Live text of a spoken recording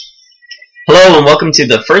Hello and welcome to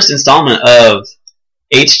the first installment of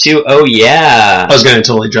H2O Yeah. I was going to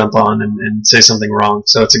totally jump on and say something wrong,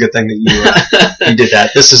 so it's a good thing that you did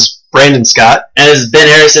that. This is Brandon Scott. And this is Ben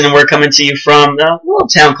Harrison, and we're coming to you from a little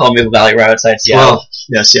town called Maple Valley, right outside Seattle. Well,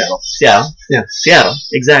 yeah, Seattle. Seattle,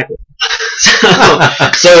 exactly.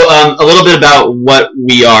 So a little bit about what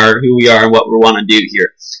we are, who we are, and what we want to do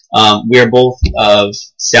here. We are both of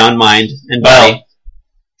sound mind and body,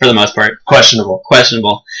 for the most part. Questionable.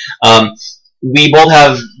 We both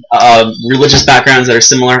have religious backgrounds that are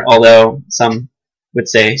similar, although some would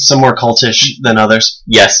say some more cultish than others.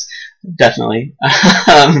 Yes, definitely.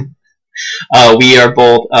 We are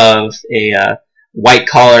both of a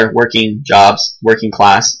white-collar working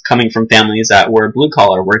class, coming from families that were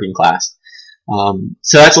blue-collar working class.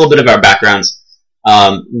 So that's a little bit of our backgrounds.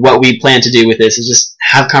 What we plan to do with this is just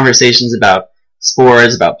have conversations about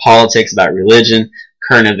sports, about politics, about religion,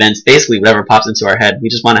 current events, basically whatever pops into our head. We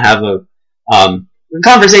just want to have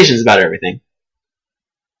conversations about everything.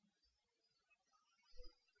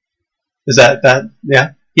 Is that?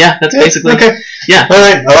 Yeah. Yeah, that's basically. Okay. Yeah. All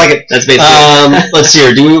right. I like it. That's basically. Let's see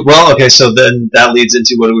here. Okay. So then that leads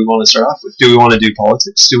into what do we want to start off with? Do we want to do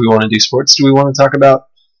politics? Do we want to do sports? Do we want to talk about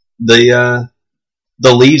the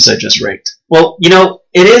leaves I just raked? Well,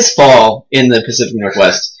 it is fall in the Pacific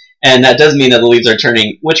Northwest, and that does mean that the leaves are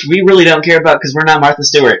turning, which we really don't care about because we're not Martha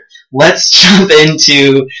Stewart. Let's jump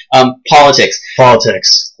into politics.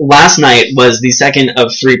 Politics. Last night was the second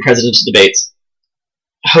of 3 presidential debates,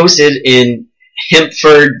 hosted in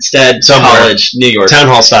Hempstead College, New York. Town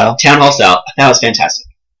hall style. That was fantastic.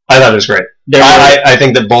 I thought it was great. I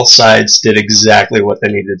think that both sides did exactly what they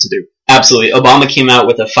needed to do. Absolutely. Obama came out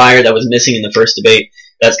with a fire that was missing in the first debate.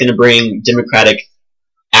 That's going to bring Democratic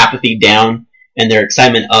apathy down and their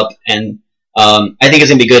excitement up, and I think it's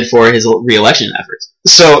going to be good for his re-election efforts.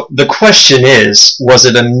 So the question is, was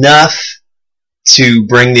it enough to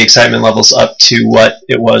bring the excitement levels up to what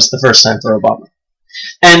it was the first time for Obama?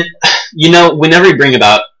 And, whenever we bring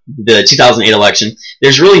about the 2008 election,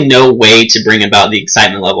 there's really no way to bring about the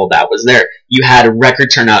excitement level that was there. You had a record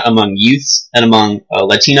turnout among youths and among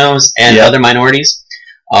Latinos and other minorities.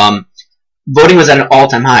 Voting was at an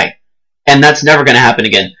all-time high, and that's never going to happen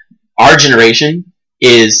again. Our generation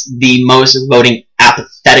is the most voting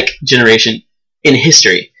apathetic generation in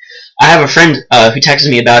history. I have a friend who texted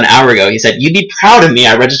me about an hour ago. He said, "You'd be proud of me.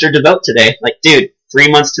 I registered to vote today." Like, dude, 3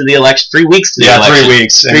 months to the election, 3 weeks to the election. 3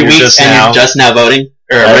 weeks. 3 weeks, and you're just now voting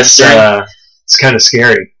or registering. It's kind of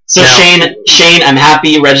scary. So now, Shane, I'm happy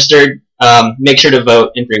you registered. Make sure to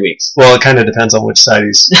vote in 3 weeks. Well, it kind of depends on which side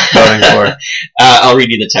he's voting for. I'll read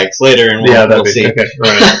you the text later, and we'll see. Okay,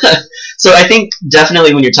 right. So I think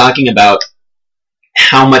definitely when you're talking about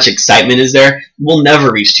how much excitement is there, we'll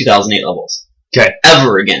never reach 2008 levels. Okay.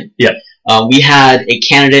 Ever again. Yeah. We had a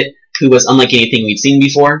candidate who was unlike anything we'd seen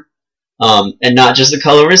before, and not just the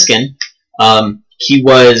color of his skin. He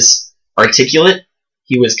was articulate.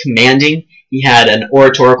 He was commanding. He had an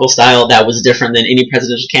oratorical style that was different than any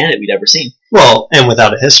presidential candidate we'd ever seen. Well, and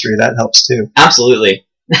without a history, that helps too. Absolutely.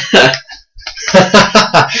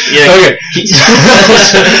 Okay.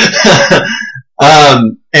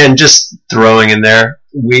 And just throwing in there,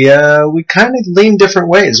 we kind of lean different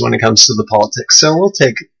ways when it comes to the politics. So we'll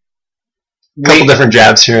take a couple different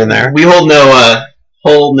jabs here and there. We hold no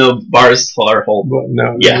bars or hold.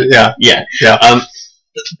 No. Yeah.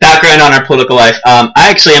 Background on our political life. I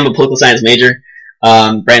actually am a political science major.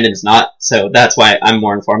 Brandon's not, so that's why I'm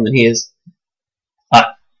more informed than he is.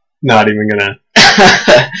 Not even gonna.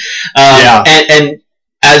 And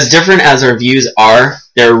as different as our views are,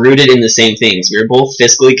 they're rooted in the same things. We're both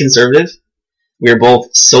fiscally conservative. We're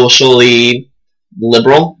both socially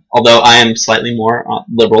liberal, although I am slightly more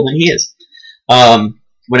liberal than he is.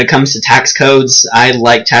 When it comes to tax codes, I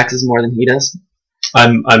like taxes more than he does.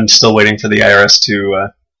 I'm still waiting for the IRS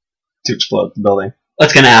to explode the building.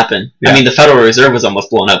 What's going to happen? Yeah. I mean, the Federal Reserve was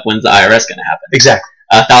almost blown up. When's the IRS going to happen? Exactly.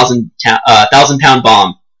 A 1,000-pound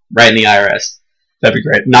bomb right in the IRS. That'd be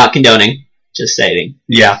great. Not condoning, just stating.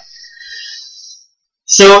 Yeah.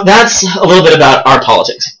 So that's a little bit about our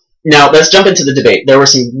politics. Now let's jump into the debate. There were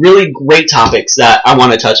some really great topics that I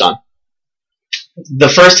want to touch on. The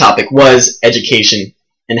first topic was education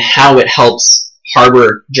and how it helps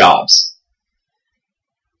harbor jobs.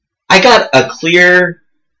 I got a clear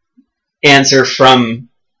answer from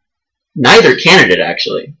neither candidate,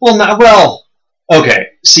 actually. Okay.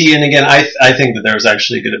 See, and again, I think that there was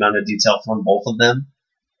actually a good amount of detail from both of them.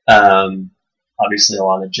 Obviously, a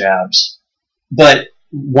lot of jabs. But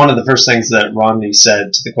one of the first things that Romney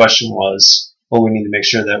said to the question was, well, we need to make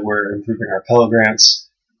sure that we're improving our Pell Grants.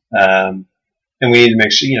 And we need to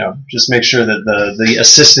make sure, just make sure that the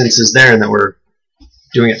assistance is there and that we're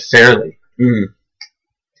doing it fairly. Mm.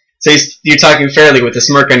 So you're talking fairly with a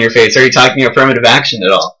smirk on your face. Are you talking affirmative action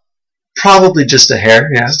at all? Probably just a hair,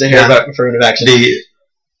 yeah. Just a hair about affirmative action.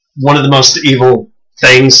 One of the most evil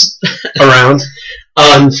things around.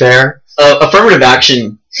 Unfair. Affirmative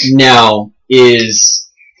action now is...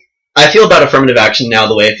 I feel about affirmative action now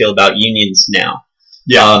the way I feel about unions now.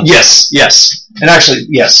 Yeah. Yes. And actually,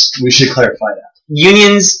 yes, we should clarify that.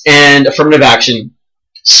 Unions and affirmative action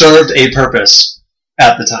served a purpose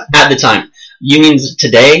at the time. At the time. Unions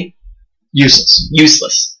today,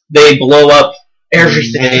 useless. They blow up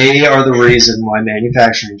everything. They are the reason why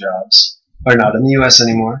manufacturing jobs are not in the U.S.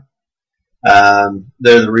 anymore.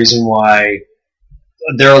 They're the reason why...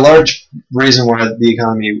 They're a large reason why the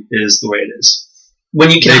economy is the way it is. When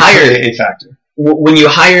you can hire a factor. When you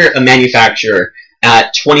hire a manufacturer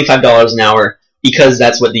at $25 an hour because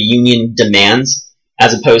that's what the union demands,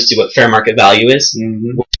 as opposed to what fair market value is,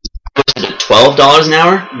 $12 an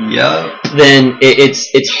hour, then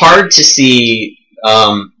it's hard to see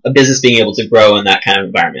a business being able to grow in that kind of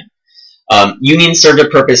environment. Unions served a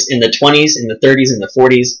purpose in the 20s, in the 30s, in the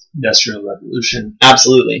 40s. Industrial Revolution.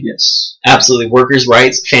 Absolutely. Yes. Absolutely. Workers'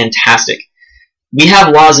 rights, fantastic. We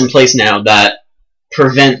have laws in place now that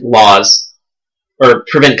prevent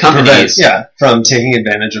companies from taking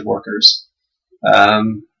advantage of workers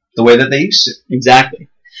the way that they used to. Exactly.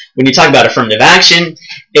 When you talk about affirmative action,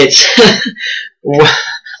 it's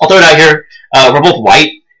I'll throw it out here. We're both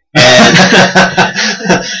white. And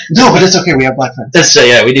no, but it's okay. We have black friends.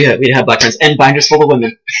 We have black friends and binders full of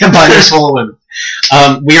women.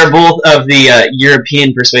 We are both of the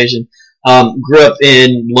European persuasion. Grew up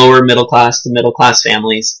in lower middle class to middle class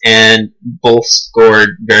families, and both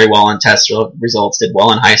scored very well on test results. Did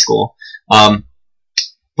well in high school.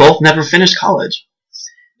 Both never finished college.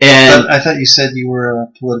 And I thought you said you were a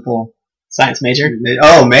political science major.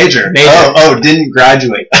 Major. Didn't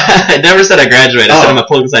graduate. I never said I graduated. I said I'm a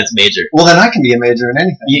political science major. Well, then I can be a major in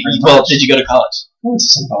anything. Did you go to college? I went to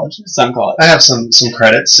some colleges. Some college. I have some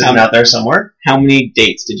credits sitting out there somewhere. How many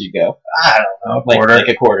dates did you go? I don't know. Quarter. Like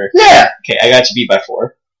a quarter. Yeah. Okay, I got you beat by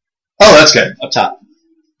 4. Oh, that's good. Up top.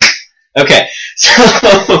 Okay,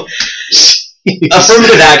 so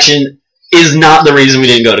affirmative action is not the reason we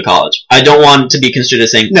didn't go to college. I don't want to be construed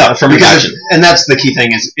as saying no affirmative action. And that's the key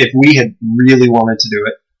thing is if we had really wanted to do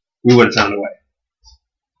it, we would have found a way.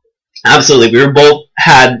 Absolutely. We were both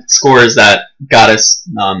had scores that got us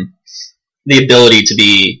the ability to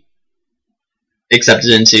be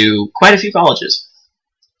accepted into quite a few colleges.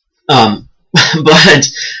 But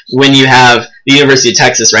when you have the University of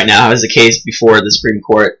Texas right now has a case before the Supreme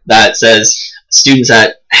Court that says students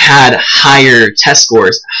that had higher test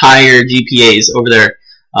scores, higher GPAs over their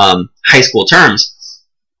high school terms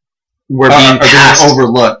were being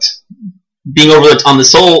overlooked. Being overlooked on the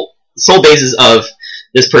sole basis of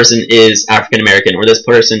this person is African American, or this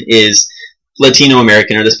person is Latino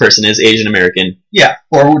American, or this person is Asian American. Yeah,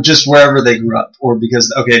 or just wherever they grew up, or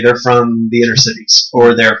because they're from the inner cities,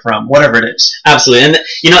 or they're from whatever it is. Absolutely,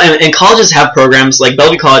 and colleges have programs like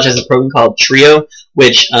Bellevue College has a program called TRIO,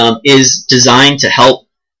 which is designed to help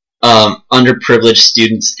underprivileged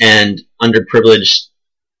students and underprivileged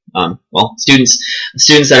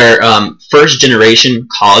students that are first generation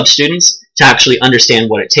college students to actually understand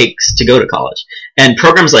what it takes to go to college. And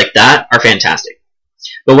programs like that are fantastic.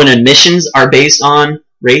 But when admissions are based on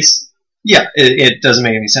race, it doesn't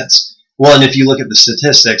make any sense. Well, and if you look at the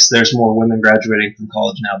statistics, there's more women graduating from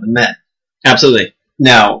college now than men. Absolutely.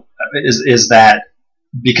 Now, is that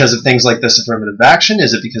because of things like this affirmative action?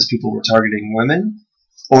 Is it because people were targeting women?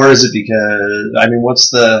 Or is it because,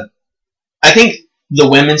 I think the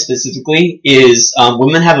women specifically is,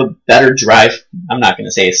 women have a better drive. I'm not going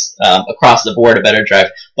to say it's across the board a better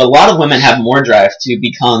drive, but a lot of women have more drive to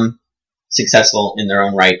become successful in their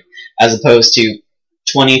own right, as opposed to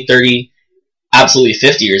 20, 30, absolutely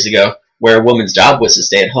 50 years ago, where a woman's job was to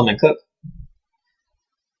stay at home and cook.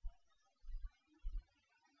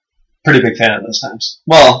 Pretty big fan of those times.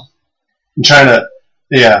 Well, I'm trying to,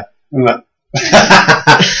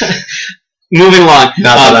 moving along.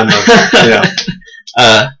 Not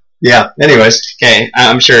that anyways. Okay,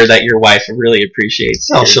 I'm sure that your wife really appreciates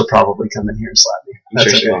it. She'll probably come in here and slap me. I'm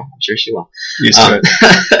sure she will. Used to it.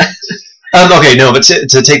 But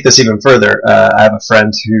to take this even further, I have a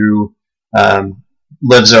friend who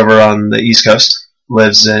lives over on the East Coast,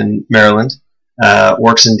 lives in Maryland,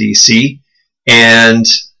 works in D.C., and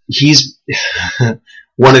he's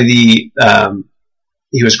one of the...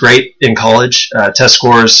 he was great in college, test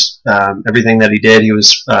scores, everything that he did. He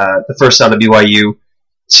was the first out of BYU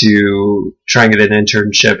to try and get an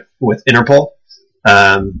internship with Interpol.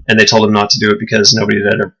 and they told him not to do it because nobody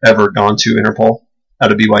had ever gone to Interpol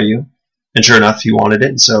out of BYU. And sure enough, he wanted it,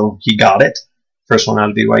 and so he got it. First one out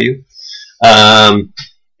of BYU.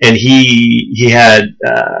 And he had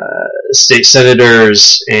state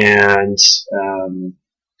senators and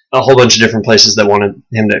a whole bunch of different places that wanted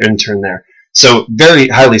him to intern there. So very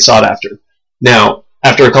highly sought after. Now,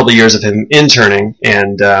 after a couple of years of him interning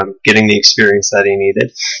and getting the experience that he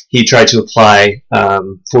needed, he tried to apply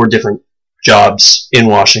for different jobs in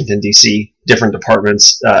Washington, D.C., different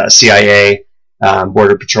departments, CIA,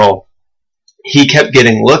 Border Patrol. He kept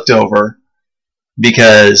getting looked over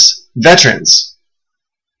because veterans,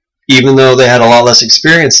 even though they had a lot less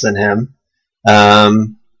experience than him,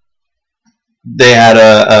 they had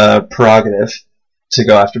a prerogative to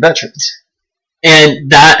go after veterans.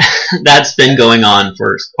 And that's been going on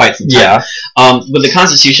for quite some time. Yeah. But the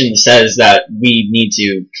Constitution says that we need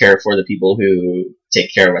to care for the people who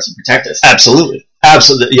take care of us and protect us. Absolutely.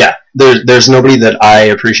 Absolutely. Yeah. There's nobody that I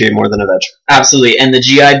appreciate more than a veteran. Absolutely. And the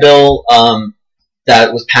GI Bill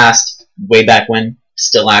that was passed way back when,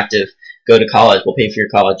 still active. Go to college, we'll pay for your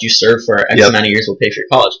college. You serve for X amount of years, we'll pay for your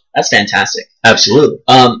college. That's fantastic. Absolutely.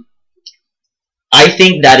 I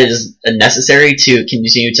think that is necessary to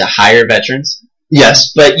continue to hire veterans.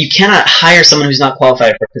 Yes. But you cannot hire someone who's not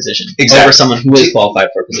qualified for a position over someone who is qualified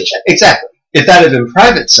for a position. Exactly. If that had been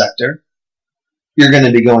private sector, you're going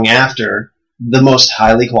to be going after the most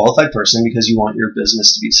highly qualified person because you want your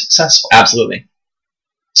business to be successful. Absolutely.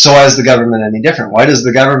 So why is the government any different? Why does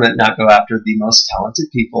the government not go after the most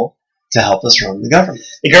talented people to help us run the government?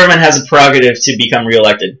 The government has a prerogative to become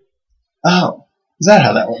reelected. Oh. Is that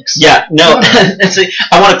how that works? Yeah, no.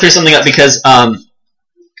 I want to clear something up because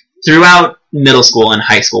throughout middle school and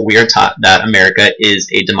high school, we are taught that America is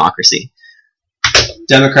a democracy.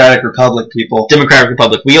 Democratic Republic, people. Democratic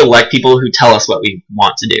Republic. We elect people who tell us what we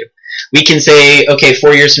want to do. We can say, okay,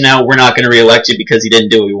 4 years from now, we're not going to reelect you because you didn't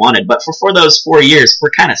do what we wanted. But for those 4 years,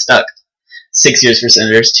 we're kind of stuck. 6 years for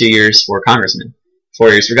senators, 2 years for congressmen, 4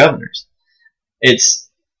 years for governors. It's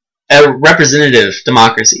a representative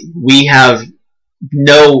democracy. We have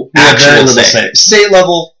no actual say. State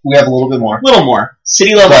level, we have a little bit more. A little more.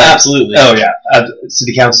 City level, absolutely. Oh, yeah.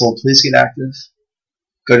 City council, please get active.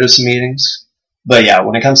 Go to some meetings. But yeah,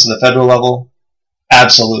 when it comes to the federal level,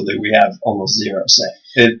 absolutely, we have almost zero say.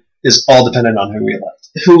 It is all dependent on who we elect.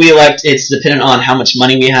 Who we elect, it's dependent on how much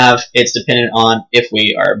money we have. It's dependent on if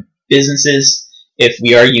we are businesses, if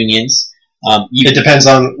we are unions. It depends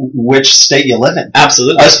on which state you live in.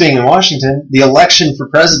 Absolutely. Us being in Washington, the election for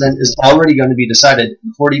president is already going to be decided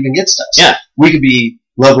before it even gets to us. Yeah. We could be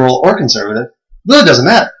liberal or conservative. It really doesn't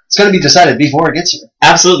matter. It's going to be decided before it gets here.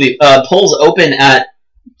 Absolutely. Polls open at,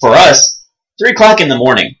 for us, 3 o'clock in the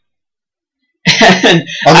morning. And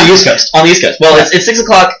on the East Coast. On the East Coast. Well, yeah. it's 6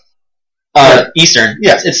 o'clock Eastern.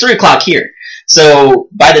 Yes. It's 3 o'clock here. So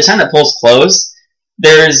by the time that polls close,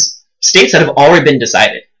 there's states that have already been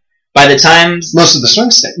decided. By the time most of the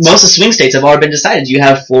swing states have already been decided. You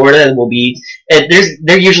have Florida that will be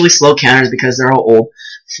they're usually slow counters because they're all old.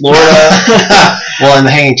 Florida, well, and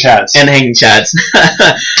the hanging chads,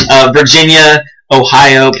 Virginia,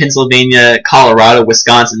 Ohio, Pennsylvania, Colorado,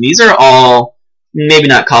 Wisconsin. These are all maybe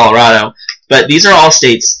not Colorado, but these are all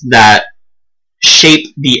states that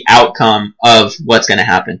shape the outcome of what's going to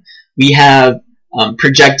happen. We have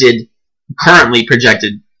currently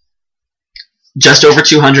projected. Just over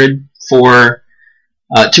 200 for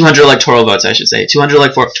 200 electoral votes, I should say. 200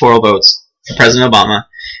 electoral votes for President Obama,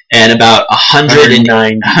 and about 180,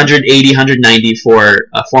 190 for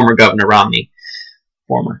former Governor Romney.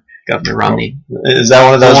 Former Governor Romney. Is that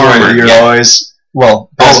one of those where you're always... Well,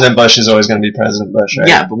 President Bush is always going to be President Bush, right?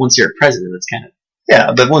 Yeah, but once you're a president, it's kind of...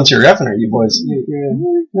 Yeah, but once you're governor, you've always...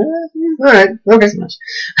 All right, okay.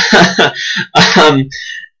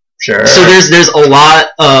 Sure. So there's a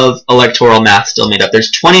lot of electoral math still made up.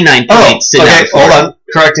 There's 29 points. Okay, hold on.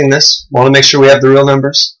 Correcting this. Want to make sure we have the real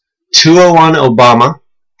numbers. 201 Obama,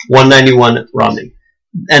 191 Romney.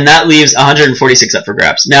 And that leaves 146 up for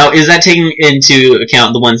grabs. Now, is that taking into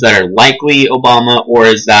account the ones that are likely Obama, or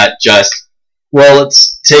is that just... Well,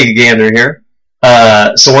 let's take a gander here.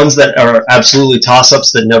 So ones that are absolutely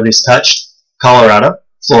toss-ups that nobody's touched. Colorado,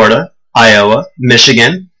 Florida, Iowa,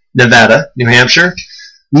 Michigan, Nevada, New Hampshire,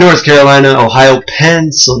 North Carolina, Ohio,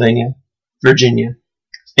 Pennsylvania, Virginia,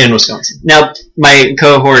 and Wisconsin. Now, my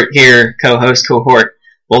co-host,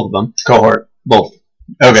 both of them. Both.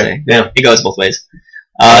 Okay, yeah. It goes both ways.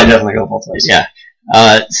 I definitely go both ways. Yeah.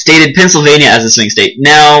 Stated Pennsylvania as a swing state.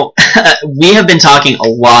 Now, we have been talking a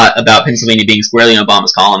lot about Pennsylvania being squarely in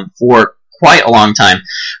Obama's column for quite a long time.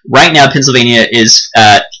 Right now, Pennsylvania is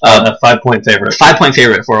at a 5-point favorite. 5-point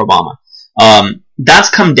favorite for Obama. That's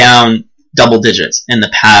come down double digits in the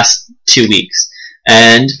past 2 weeks.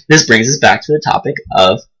 And this brings us back to the topic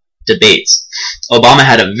of debates. Obama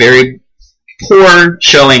had a very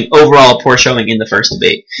overall poor showing in the first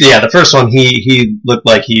debate. Yeah, the first one, he looked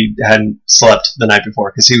like he hadn't slept the night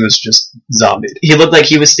before because he was just zombied. He looked like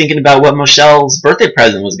he was thinking about what Michelle's birthday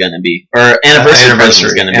present was going to be, or anniversary present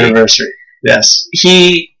was going to be. Anniversary, yes.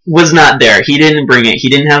 He was not there. He didn't bring it. He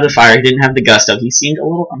didn't have the fire. He didn't have the gusto. He seemed a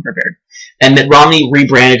little unprepared. And Mitt Romney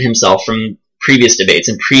rebranded himself from previous debates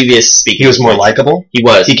and previous speaking. He was more likable. He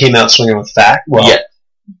was. He came out swinging with facts. Well, yeah.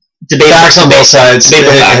 Facts on both sides.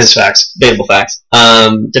 Debatable facts. His facts. Debatable facts.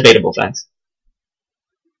 Debatable facts.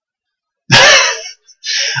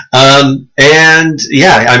 And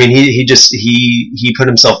yeah, I mean, he put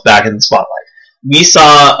himself back in the spotlight. We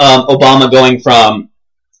saw Obama going from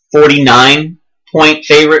 49-point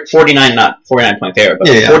favorite, 49 point favorite, but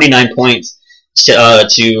 49 points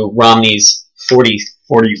to Romney's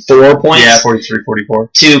 44 points. Yeah, 43,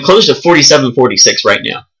 44. To close to 47, 46 right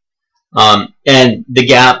now. And the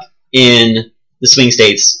gap in the swing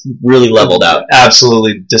states really leveled out.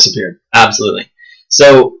 Absolutely disappeared. Absolutely.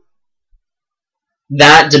 So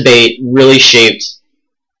that debate really shaped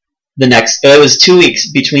the next. It was 2 weeks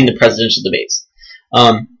between the presidential debates.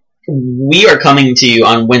 We are coming to you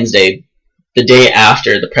on Wednesday, the day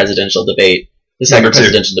after the presidential debate, the second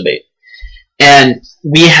presidential debate. And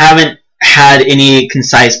we haven't had any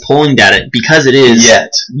concise polling data because it is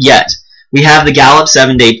yet. We have the Gallup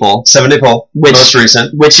 7-day poll. 7-day poll, most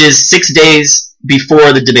recent. Which is 6 days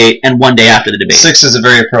before the debate and 1 day after the debate. 6 is a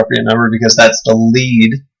very appropriate number because that's the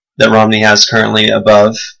lead that Romney has currently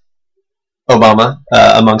above Obama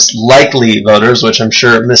amongst likely voters, which I'm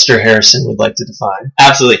sure Mr. Harrison would like to define.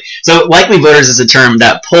 Absolutely. So likely voters is a term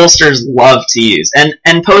that pollsters love to use. And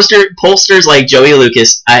pollsters like Joey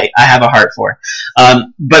Lucas, I have a heart for.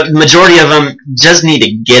 But the majority of them just need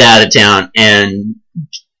to get out of town and...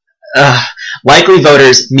 likely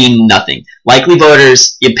voters mean nothing. Likely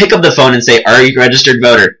voters, you pick up the phone and say, "Are you a registered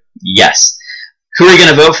voter?" Yes. Who are you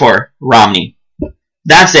going to vote for? Romney.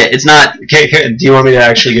 That's it. It's not. Okay, do you want me to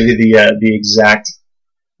actually give you the exact?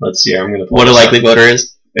 Let's see. I'm going to. What a likely voter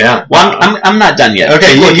is. Yeah. Well, I'm not done yet.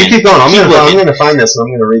 Okay, you keep going. I'm going to find this and I'm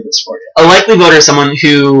going to read this for you. A likely voter is someone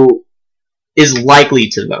who is likely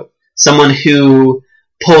to vote. Someone who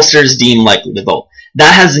pollsters deem likely to vote.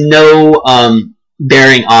 That has no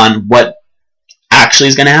bearing on what actually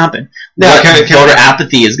is going to happen. What voter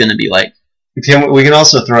apathy is going to be like. We can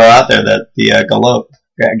also throw out there that the Gallup.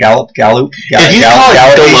 If you call it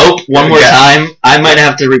Gallup one more time, I might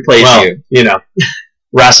have to replace you. You know,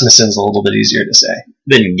 Rasmussen's a little bit easier to say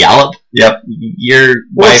than Gallup. Yep. Your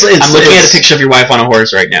wife. I'm looking at a picture of your wife on a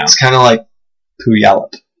horse right now. It's kind of like Pooh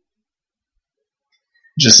Yallop.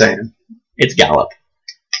 Just saying. It's Gallup.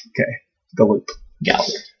 Okay. Gallup.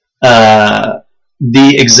 Gallup.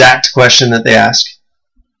 The exact question that they ask,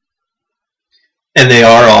 and they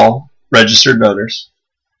are all registered voters.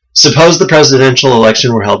 Suppose the presidential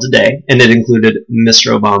election were held today, and it included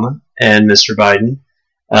Mr. Obama and Mr. Biden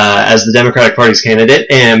as the Democratic Party's candidate,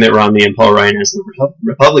 and Mitt Romney and Paul Ryan as the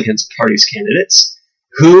Republican Party's candidates.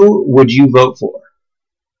 Who would you vote for?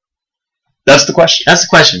 That's the question. That's the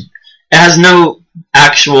question. It has no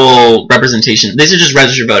actual representation. These are just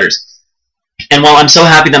registered voters. And while I'm so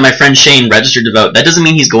happy that my friend Shane registered to vote, that doesn't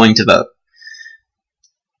mean he's going to vote.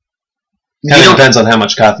 Kind of depends on how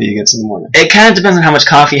much coffee he gets in the morning. It kind of depends on how much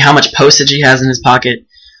coffee, how much postage he has in his pocket.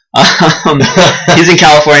 He's in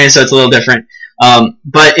California, so it's a little different.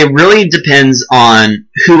 But it really depends on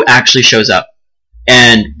who actually shows up.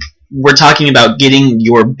 And we're talking about getting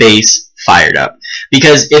your base fired up.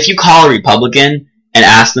 Because if you call a Republican and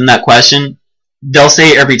ask them that question, they'll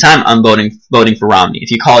say every time, "I'm voting for Romney." If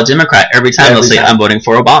you call a Democrat, every time they'll say, "I'm voting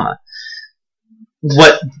for Obama."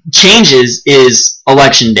 What changes is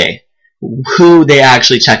election day, who they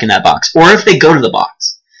actually check in that box, or if they go to the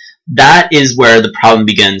box. That is where the problem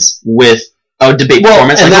begins with a debate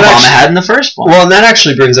performance like Obama had in the first one. Well, and that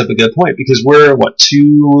actually brings up a good point because we're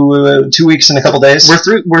 2 weeks and a couple days.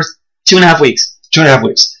 We're 2.5 weeks. 2.5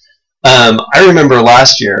 weeks. I remember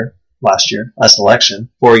last election,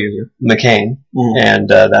 4 years ago, McCain and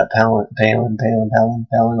that Palin,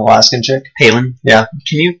 Alaskan chick. Palin? Yeah.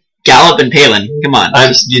 Can you Gallup and Palin? Come on.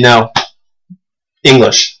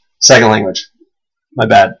 English, second language. My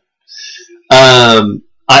bad.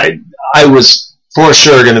 I was for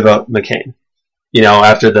sure going to vote McCain. You know,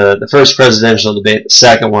 after the first presidential debate, the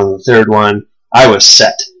second one, the third one, I was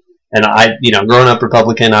set. And growing up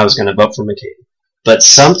Republican, I was going to vote for McCain. But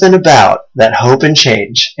something about that hope and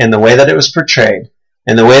change and the way that it was portrayed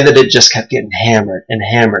and the way that it just kept getting hammered and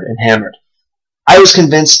hammered and hammered. I was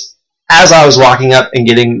convinced as I was walking up and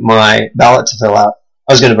getting my ballot to fill out,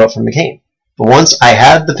 I was going to vote for McCain. But once I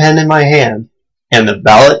had the pen in my hand and the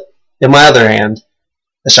ballot in my other hand,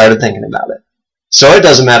 I started thinking about it. So it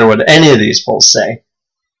doesn't matter what any of these polls say,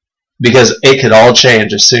 because it could all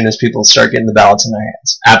change as soon as people start getting the ballots in their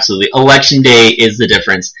hands. Absolutely. Election day is the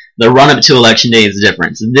difference. The run-up to Election day is the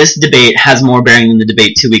difference. This debate has more bearing than the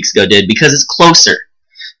debate 2 weeks ago did because it's closer.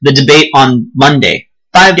 The debate on Monday,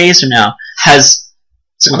 5 days from now, has...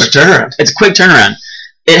 It's a quick turnaround. It's a quick turnaround.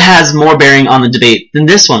 It has more bearing on the debate than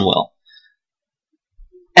this one will.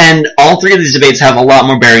 And all three of these debates have a lot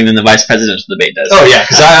more bearing than the vice presidential debate does. Oh, yeah,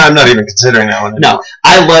 because I'm not even considering that one anymore. No,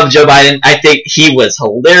 I love Joe Biden. I think he was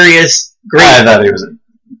hilarious. Great. I thought he was...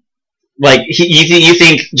 Like, you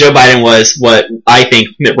think Joe Biden was what I think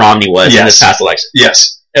Mitt Romney was in this past election?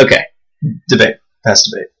 Yes. Okay. Debate. Past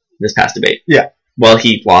debate. This past debate. Yeah. Well,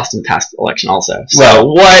 he lost in the past election also. So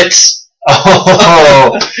well, what?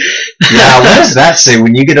 Oh. Now, what does that say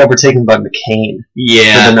when you get overtaken by McCain?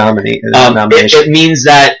 Yeah. For the nomination. It means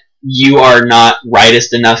that you are not rightist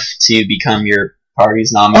enough to become your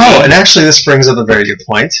party's nominee. Oh, and actually this brings up a very good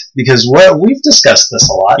point, because we've discussed this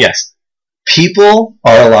a lot. Yes. People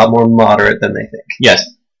are a lot more moderate than they think. Yes.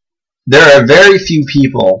 There are very few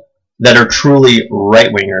people that are truly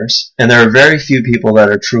right-wingers, and there are very few people that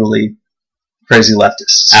are truly crazy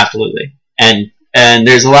leftists. Absolutely. And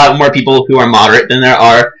there's a lot more people who are moderate than there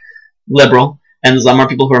are liberal, and there's a lot more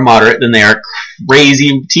people who are moderate than there are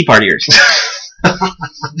crazy Tea Partiers.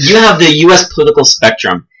 You have the U.S. political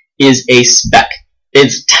spectrum is a speck.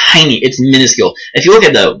 It's tiny. It's minuscule. If you look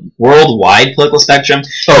at the worldwide political spectrum,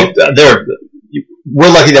 we're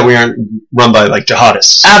lucky that we aren't run by like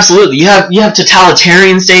jihadists. Absolutely. You have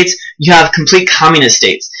totalitarian states. You have complete communist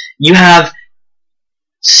states. You have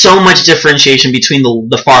so much differentiation between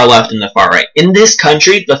the far left and the far right. In this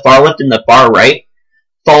country, the far left and the far right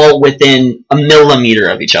fall within a millimeter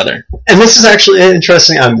of each other. And this is actually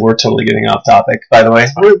interesting. We're totally getting off topic, by the way.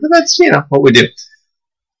 That's what we do.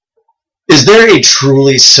 Is there a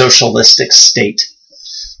truly socialistic state?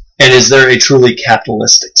 And is there a truly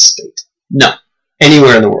capitalistic state? No.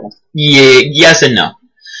 Anywhere in the world? Yeah, yes and no.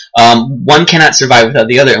 One cannot survive without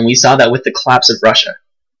the other, and we saw that with the collapse of Russia.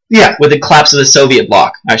 Yeah. With the collapse of the Soviet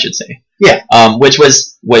bloc, I should say. Yeah. Which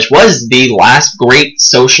was the last great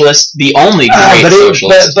socialist, the only great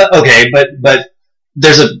socialist. But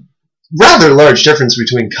there's a rather large difference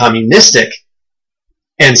between communistic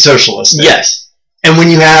and socialistic. Yes. And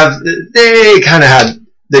when you have, they kind of had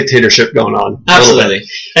dictatorship going on. Absolutely.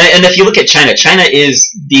 And if you look at China, China is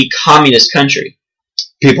the communist country.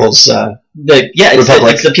 Republic.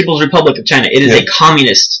 It's the People's Republic of China. It is a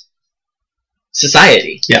communist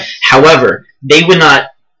society. Yeah. However, they would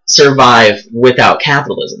not survive without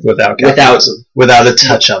capitalism. Without a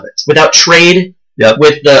touch of it. Without trade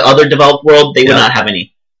with the other developed world, they would not have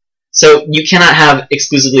any. So you cannot have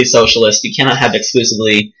exclusively socialist. You cannot have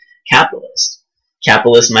exclusively capitalist.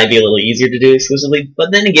 Capitalist might be a little easier to do exclusively,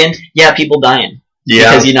 but then again, people dying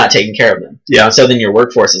because you're not taking care of them. Yeah. So then your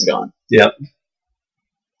workforce is gone. Yep.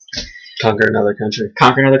 Conquer another country.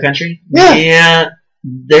 Conquer another country? Yeah. Yeah.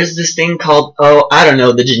 There's this thing called,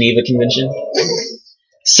 the Geneva Convention.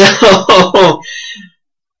 So,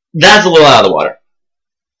 that's a little out of the water.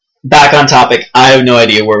 Back on topic, I have no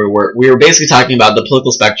idea where we were. We were basically talking about the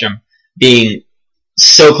political spectrum being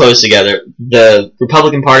so close together. The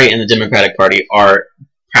Republican Party and the Democratic Party are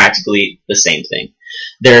practically the same thing.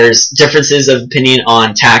 There's differences of opinion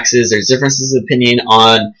on taxes. There's differences of opinion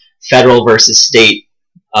on federal versus state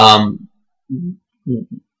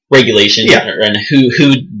regulation and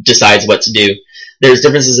who decides what to do. There's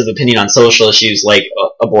differences of opinion on social issues like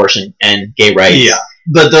abortion and gay rights. Yeah,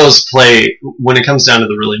 but those when it comes down to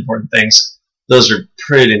the really important things, those are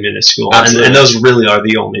pretty minuscule. And those really are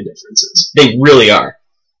the only differences. They really are.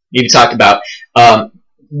 You talk about,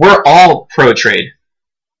 we're all pro-trade.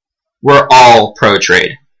 We're all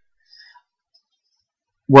pro-trade.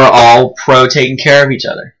 We're all pro-taking care of each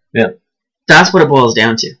other. Yeah. That's what it boils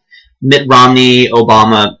down to. Mitt Romney,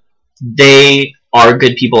 Obama, they are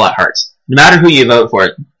good people at heart. No matter who you vote for,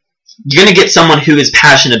 you're going to get someone who is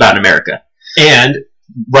passionate about America. And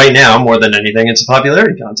right now, more than anything, it's a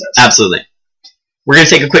popularity contest. Absolutely. We're going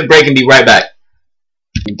to take a quick break and be right back.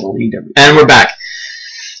 And we're back.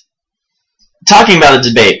 Talking about the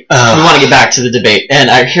debate. We want to get back to the debate. And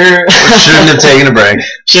I hear... shouldn't have taken a break.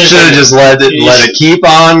 Should have just let it keep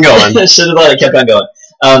on going. Should have let it keep on going.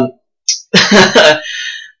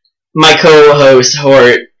 My co-host,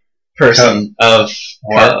 person of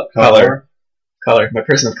color, my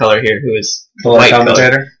person of color here, who is color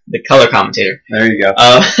commentator. The color commentator. There you go.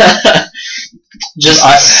 just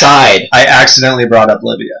sighed. I accidentally brought up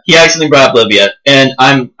Libya. He accidentally brought up Libya, and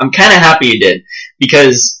I'm kind of happy he did,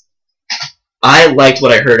 because I liked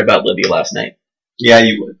what I heard about Libya last night. Yeah,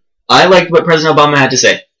 you would. I liked what President Obama had to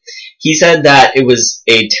say. He said that it was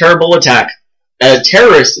a terrible attack, a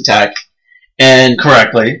terrorist attack, and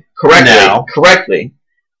correctly,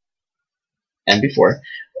 and before.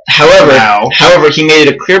 However, he made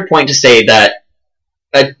it a clear point to say that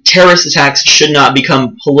terrorist attacks should not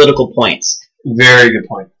become political points. Very good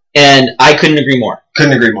point. And I couldn't agree more.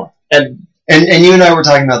 And you and I were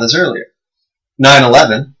talking about this earlier.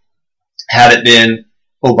 9/11, had it been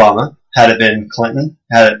Obama, had it been Clinton,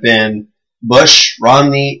 had it been Bush,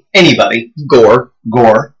 Romney, anybody, Gore,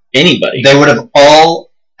 anybody, they would have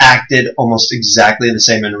all acted almost exactly the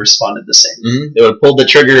same and responded the same. Mm-hmm. They would have pulled the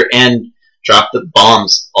trigger and dropped the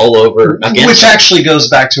bombs all over Afghanistan. Which actually goes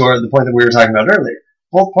back to the point that we were talking about earlier.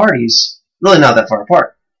 Both parties, really not that far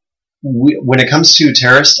apart. When it comes to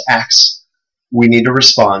terrorist acts, we need to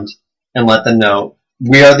respond and let them know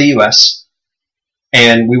we are the U.S.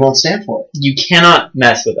 and we won't stand for it. You cannot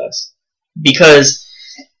mess with us. Because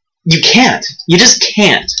you can't. You just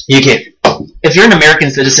can't. You can't. If you're an American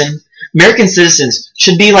citizen, American citizens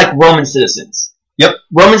should be like Roman citizens. Yep.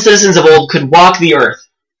 Roman citizens of old could walk the earth,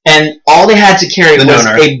 and all they had to carry was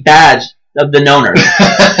a badge of the known earth.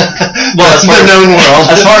 Well, as far, the known world.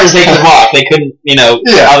 As far as they could walk, they couldn't,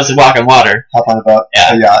 obviously walk on water. Hop on a boat.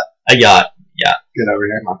 Yeah. A yacht. Yeah. Get over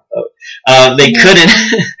here. They couldn't.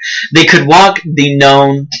 They could walk the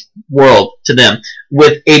known world to them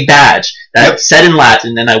with a badge that said in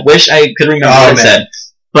Latin, and I wish I could remember what it said.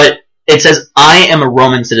 But it says, "I am a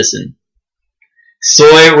Roman citizen.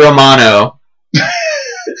 Soy Romano.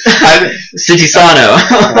 Citizano."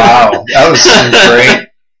 Wow, that was some great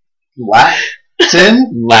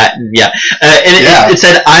Latin, yeah. And it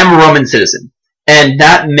said, "I'm a Roman citizen," and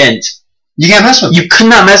that meant you can't mess with them. You could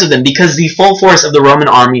not mess with them, because the full force of the Roman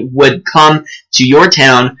army would come to your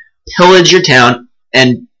town, pillage your town,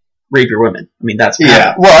 and rape your women. I mean, that's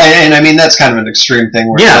Well, and I mean that's kind of an extreme thing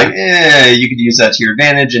where it's like, you could use that to your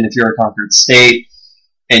advantage, and if you're a conquered state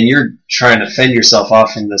and you're trying to fend yourself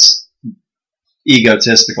off from this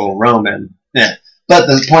egotistical Roman, But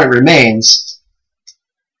the point remains,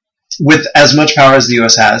 with as much power as the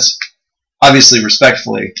U.S. has, obviously,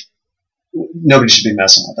 respectfully, nobody should be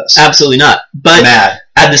messing with us. Absolutely not. But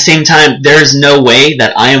at the same time, there is no way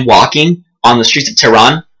that I am walking on the streets of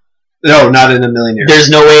Tehran. No, not in a million years. There's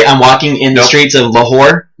no way I'm walking in the streets of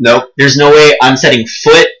Lahore. Nope. There's no way I'm setting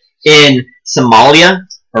foot in Somalia,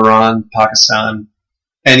 Iran, Pakistan,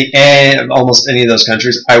 and almost any of those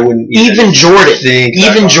countries. I wouldn't even Jordan.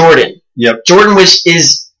 Jordan. Yep. Jordan, which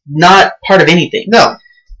is not part of anything. No.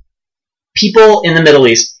 People in the Middle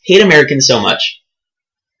East hate Americans so much.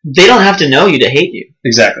 They don't have to know you to hate you.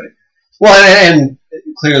 Exactly. Well, and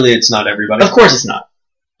clearly it's not everybody. Of course it's not.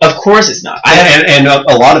 And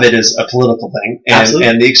a lot of it is a political thing.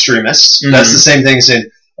 And the extremists, that's the same thing as saying,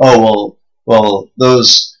 oh, well,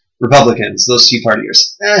 those Republicans, those Tea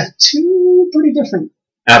Partiers, two pretty different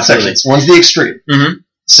sections. One's the extreme. Mm-hmm.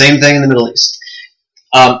 Same thing in the Middle East.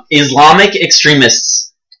 Islamic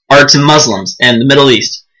extremists are to Muslims and the Middle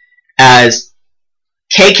East as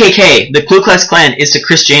KKK, the Ku Klux Klan, is to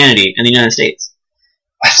Christianity in the United States.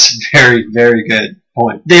 That's a very, very good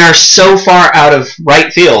point. They are so far out of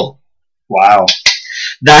right field. Wow.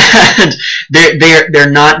 That they're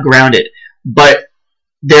not grounded, but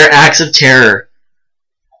their acts of terror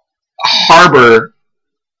harbor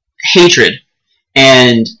hatred,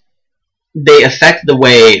 and they affect the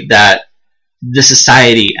way that the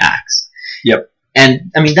society acts. Yep.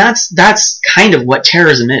 And I mean that's kind of what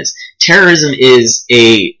terrorism is. Terrorism is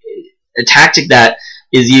a tactic that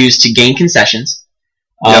is used to gain concessions,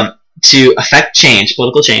 to affect change,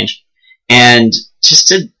 political change, and just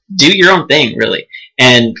to do your own thing, really.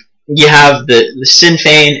 And you have the Sinn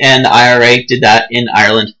Féin and the IRA did that in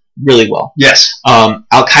Ireland really well. Yes.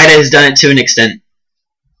 Al-Qaeda has done it to an extent.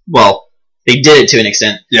 Well, they did it to an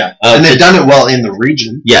extent. Yeah. And they've done it well in the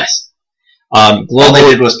region. Yes. All they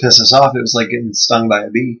did was piss us off. It was like getting stung by a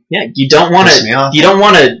bee. Yeah, you don't want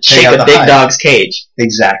to shake a big dog's cage.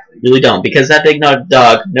 Exactly. You really don't, because that big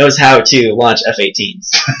dog knows how to launch F-18s.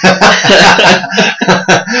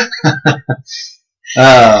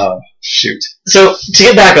 Oh, shoot. So, to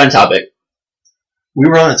get back on topic. We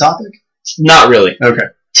were on a topic? Not really. Okay.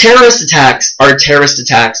 Terrorist attacks are terrorist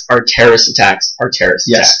attacks are terrorist attacks are terrorist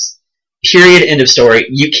attacks. Period. End of story.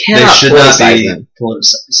 You cannot politicize them.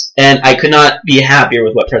 Politicized. And I could not be happier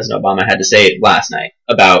with what President Obama had to say last night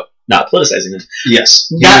about not politicizing them. Yes.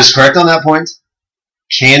 He was correct on that point.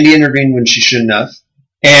 Candy intervened when she shouldn't have.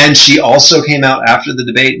 And she also came out after the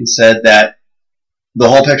debate and said that the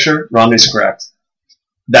whole picture, Romney's correct.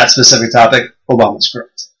 That specific topic, Obama's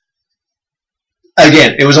correct.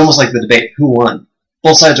 Again, it was almost like the debate. Who won?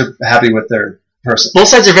 Both sides are happy with their person. Both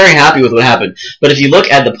sides are very happy with what happened. But if you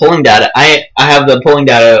look at the polling data, I have the polling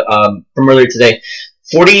data from earlier today.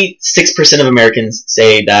 46% of Americans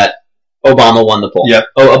say that Obama won the poll. Yep.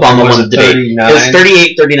 Oh, Obama won the debate. 39? It was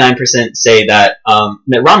 38, 39% say that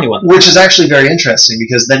Mitt Romney won the poll. Which is actually very interesting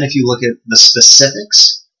because then if you look at the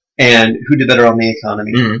specifics and who did better on the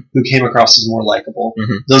economy, who came across as more likable,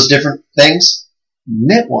 those different things,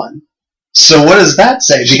 Mitt won. So what does that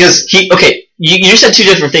say? Because you said two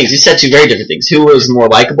different things. You said two very different things. Who was more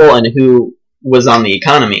likable and who was on the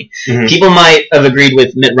economy. People might have agreed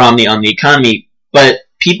with Mitt Romney on the economy, but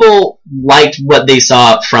people liked what they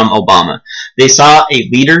saw from Obama. They saw a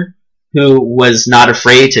leader who was not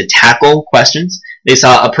afraid to tackle questions. They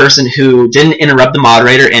saw a person who didn't interrupt the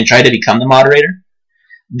moderator and try to become the moderator.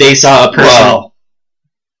 They saw a person...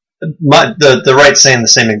 Well, the right's saying the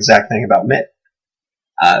same exact thing about Mitt.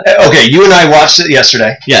 Okay, you and I watched it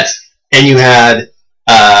yesterday. Yes. And you had,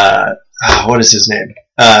 what is his name?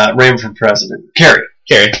 Ran for president.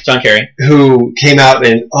 John Kerry. Who came out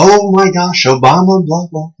and, oh my gosh, Obama, blah,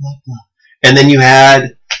 blah, blah, blah. And then you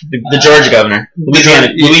had... The Georgia governor.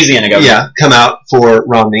 Louisiana governor. Yeah, come out for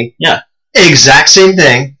Romney. Yeah. Exact same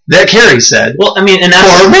thing that Kerry said. Well, I mean, and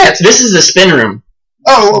this is the spin room.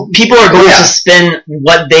 Oh, people are going to spin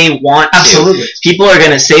what they want to. Absolutely. People are going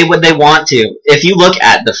to say what they want to. If you look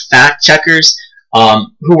at the fact checkers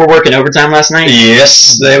who were working overtime last night,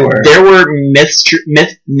 yes, they were. There were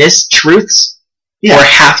mistruths or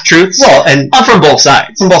half truths. Well, and from both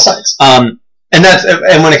sides. From both sides. And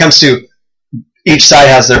when it comes to each side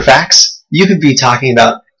has their facts, you could be talking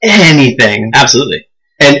about anything. Absolutely.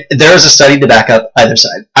 And there is a study to back up either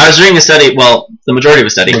side. I was reading a study, well, the majority of a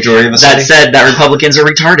study, that said that Republicans are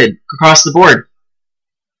retarded across the board.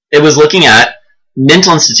 It was looking at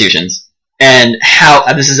mental institutions and how,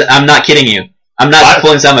 I'm not kidding you. I'm not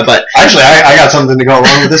pulling this out of my butt. Actually, I got something to go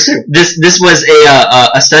along with this too. This was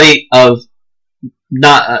a study of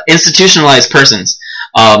not institutionalized persons.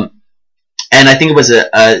 And I think it was a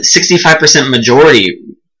 65% majority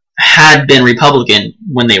had been Republican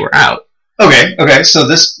when they were out. Okay, so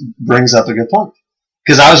this brings up a good point.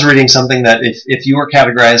 Because I was reading something that if you were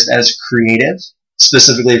categorized as creative,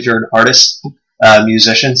 specifically if you're an artist,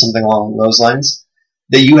 musician, something along those lines,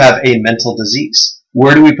 that you have a mental disease.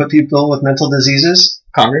 Where do we put people with mental diseases?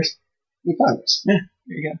 Congress. In Congress. Yeah,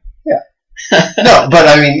 there you go. Yeah. No, but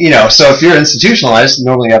I mean, so if you're institutionalized,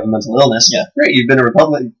 normally you have a mental illness. Yeah. Great, you've been a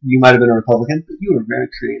Republican. You might have been a Republican, but you were a very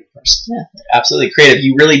creative person. Yeah, absolutely creative.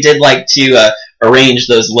 You really did like to arrange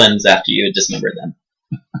those limbs after you had dismembered them.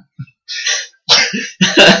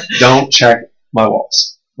 Don't check my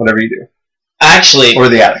walls, whatever you do. Actually, or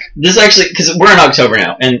the attic. This actually, because we're in October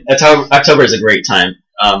now, and October is a great time.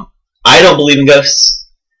 I don't believe in ghosts.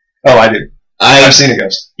 Oh, I do. I've seen a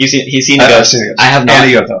ghost. He's seen a ghost. I've seen a ghost. I have not.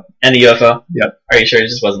 And a UFO. And a UFO? Yep. Are you sure it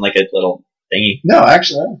just wasn't like a little thingy? No,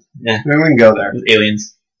 actually. Yeah. Maybe we can go there.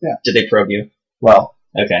 Aliens? Yeah. Did they probe you? Well.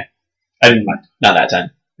 Okay. I didn't mind. Not that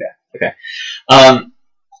time. Yeah. Okay.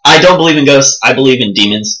 I don't believe in ghosts. I believe in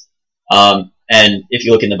demons. And if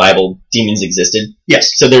you look in the Bible, demons existed.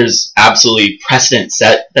 Yes. So there's absolutely precedent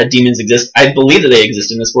set that demons exist. I believe that they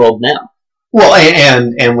exist in this world now. Well,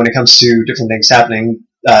 and when it comes to different things happening,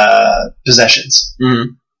 possessions.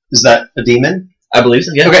 Mm-hmm. Is that a demon? I believe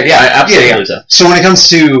so, yeah. Okay, yeah. I absolutely believe so. So when it comes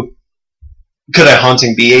to, could a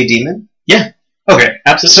haunting be a demon? Yeah. Okay.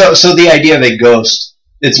 Absolutely. So the idea of a ghost,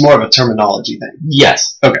 it's more of a terminology thing.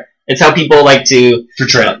 Yes. Okay. It's how people like to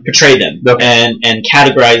portray them okay. and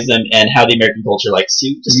categorize them, and how the American culture likes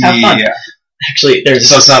to just have fun. Yeah. Actually,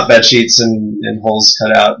 so it's not bed sheets and holes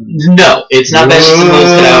cut out. No, it's not bed sheets and holes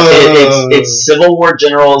cut out. It's Civil War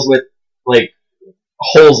generals with like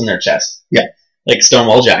holes in their chest. Yeah. Like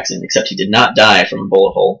Stonewall Jackson, except he did not die from a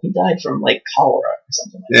bullet hole. He died from like cholera or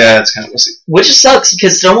something like that. Yeah, it's kind of wussy. Which sucks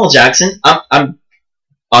because Stonewall Jackson, I'm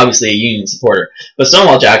obviously a Union supporter, but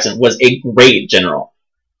Stonewall Jackson was a great general.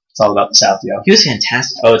 It's all about the South, yo. He was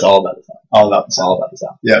fantastic. Oh, it's all about the South. All about the South. All about the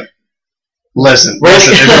South. Yeah. Listen. If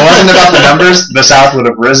it wasn't about the numbers, the South would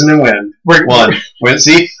have risen and won.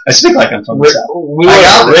 See, I speak like I'm from the South. I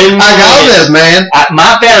got this, man.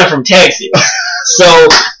 My family from Texas, so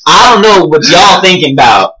I don't know what y'all thinking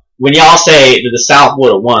about when y'all say that the South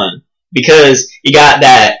would have won, because you got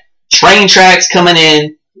that train tracks coming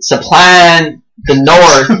in, supplying the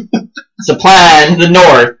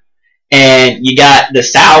North, and you got the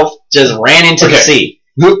South just ran into the sea.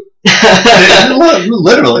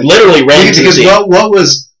 Literally ran into the sea. What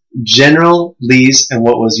was General Lee's and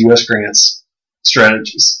what was U.S. Grant's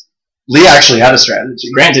strategies? Lee actually had a strategy.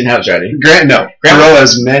 Grant didn't have a strategy. Grant throw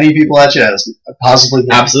as many people at you as possibly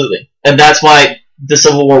possible. Absolutely. And that's why the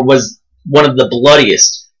Civil War was one of the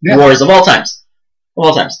bloodiest wars of all times. Of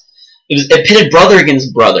all times. It pitted brother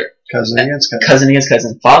against brother. Cousin against cousin. Cousin against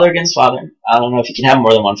cousin. Father against father. I don't know if you can have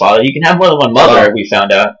more than one father. You can have more than one mother, we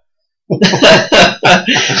found out.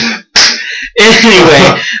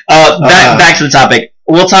 Anyway, back to the topic.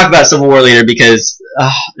 We'll talk about Civil War later because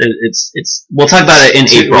it's. We'll talk about it in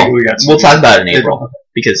April. We'll talk about it in April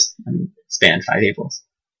because it spanned 5 Aprils.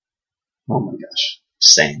 Oh my gosh!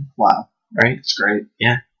 Just saying. Wow! Right? It's great.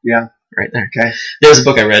 Yeah. Right there. Okay. There was a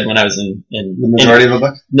book I read when I was in the majority of a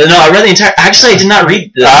book. No, I read the entire. Actually, I did not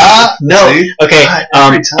read the. No. See? Okay.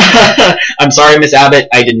 I'm sorry, Miss Abbott.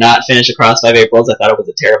 I did not finish Across 5 Aprils. I thought it was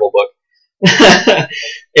a terrible book.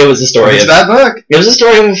 It was a story. It's that book. It was a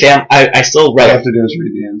story of a family. I still read. All you have to do is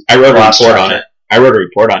read the end. I wrote a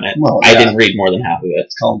report on it. Well, yeah. I didn't read more than half of it.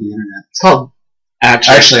 It's called the internet. It's called.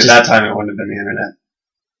 Actually, at that time, it wouldn't have been the internet.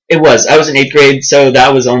 It was. I was in 8th grade, so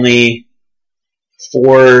that was only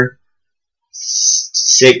 4,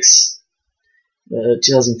 6,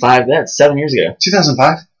 2005. That's 7 years ago.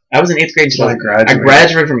 2005? I was in 8th grade. I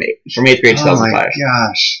graduated from 8th grade 2005. Oh my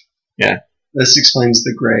gosh. Yeah. This explains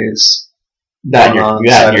the grays. That your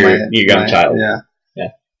young child. Yeah.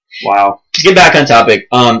 Wow. To get back on topic,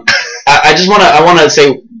 I want to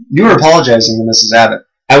say you were apologizing to Mrs. Abbott.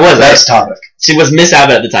 I was. That's topic. She was Miss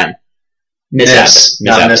Abbott at the time. Miss Abbott.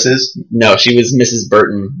 Not Mrs. No, she was Mrs.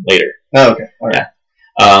 Burton later. Oh, okay. All right.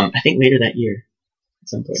 Yeah. I think later that year. At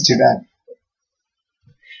some point. It's too bad.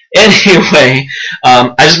 Anyway,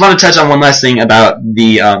 I just want to touch on one last thing about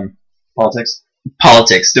the politics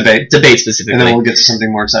debate specifically, and then we'll get to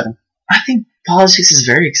something more exciting. I think politics is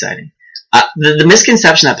very exciting. The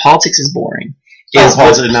misconception that politics is boring is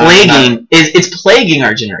it's plaguing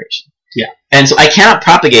our generation. Yeah, and so I cannot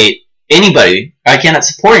propagate anybody. I cannot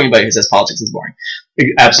support anybody who says politics is boring.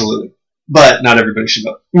 Absolutely. But not everybody should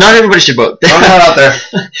vote. Not everybody should vote. Throw that out there.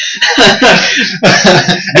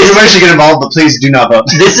 Everybody should get involved, but please do not vote.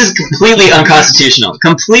 This is completely unconstitutional.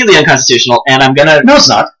 Completely unconstitutional, and I'm gonna... No, it's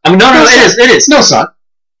not. It is. No, it's not.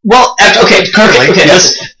 Well, okay,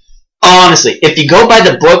 yes. Honestly, if you go by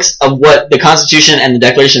the books of what the Constitution and the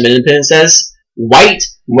Declaration of Independence says, white,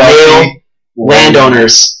 male,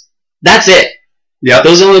 landowners, that's it. Yep.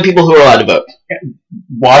 Those are the only people who are allowed to vote.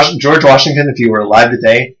 George Washington, if he were alive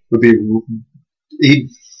today, he'd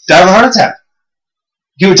die of a heart attack.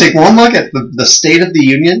 He would take one look at the State of the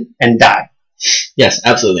Union and die. Yes,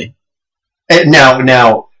 absolutely. Now,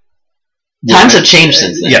 times have changed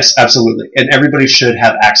since then. Yes, absolutely. And everybody should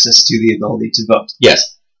have access to the ability to vote.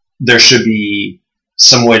 Yes. There should be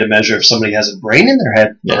some way to measure if somebody has a brain in their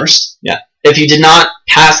head first. Yeah. If you did not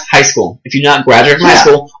pass high school, if you did not graduate from high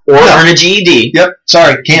school or earn a GED, you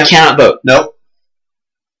cannot vote. Nope.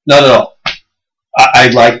 Not at all. I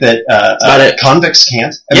like that convicts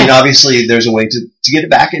can't. I mean, obviously, there's a way to get it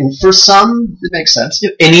back, and for some, it makes sense.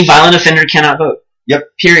 Any violent offender cannot vote. Yep.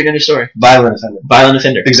 Period. End of story. Violent offender. Violent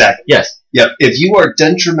offender. Exactly. Yes. Yep. If you are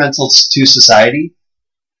detrimental to society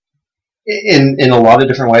in a lot of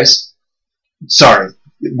different ways, sorry.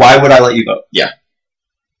 Why would I let you vote? Yeah.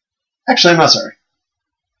 Actually, I'm not sorry.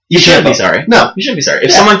 You shouldn't be sorry. No. You shouldn't be sorry.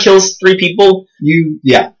 If someone kills 3 people...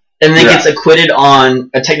 And then gets acquitted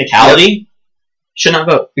on a technicality, should not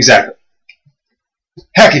vote. Exactly.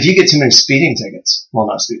 Heck, if you get too many speeding tickets, well,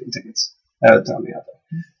 not speeding tickets, that would throw me out there.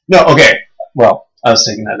 No, okay. Well, I was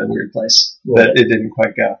taking that in a weird place, but it didn't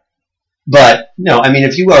quite go. But no, I mean,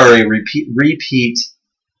 if you are a repeat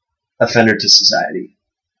offender to society,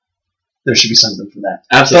 there should be something for that.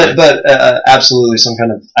 Absolutely. But absolutely some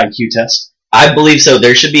kind of IQ test. I believe so.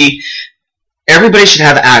 There should be. Everybody should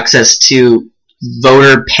have access to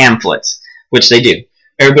voter pamphlets, which they do.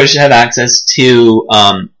 Everybody should have access to.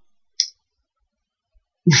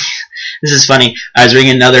 This is funny. I was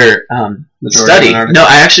reading anotry study. No,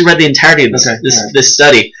 I actually read the entirety of this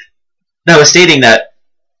study that was stating that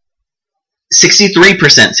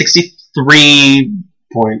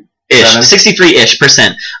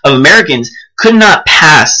 63% of Americans could not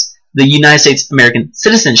pass the United States American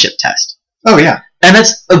citizenship test. Oh yeah, and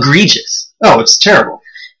that's egregious. Oh, it's terrible.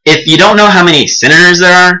 If you don't know how many senators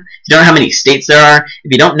there are, if you don't know how many states there are,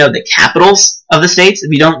 if you don't know the capitals of the states, if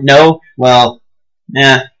you don't know,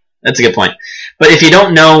 that's a good point. But if you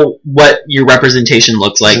don't know what your representation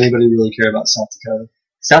looks like... Does anybody really care about South Dakota?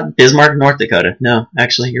 Bismarck, North Dakota. No,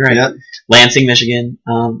 actually, you're right. Yep. Lansing, Michigan.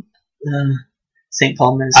 St.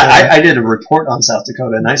 Paul, Minnesota. I did a report on South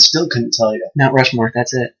Dakota, and I still couldn't tell you. Mount Rushmore,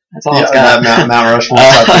 that's it. That's all it's got. Mount Rushmore,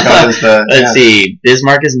 South Dakota is the... Let's see.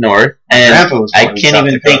 Bismarck is north. And I can't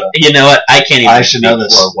even think... You know what? I can't even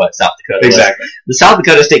think for what South Dakota exactly. was. The South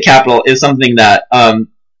Dakota state capital is something that...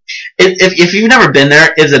 if you've never been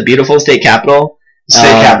there, it's a beautiful state capital.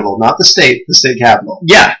 State capital, not the state. The state capital.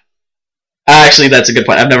 Yeah. Actually, that's a good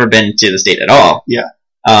point. I've never been to the state at all. Yeah.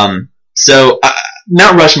 So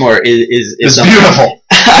Mount Rushmore is beautiful.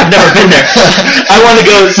 I've never been there. I want to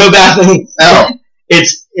go so badly. Oh.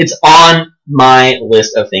 It's on my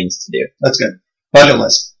list of things to do. That's good. Bucket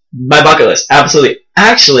list. My bucket list, absolutely.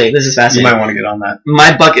 Actually, this is fascinating. You might want to get on that.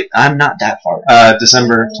 My bucket. I'm not that far.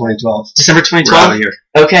 December 2012. December 2012. We're out of here.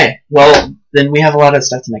 Okay. Well, then we have a lot of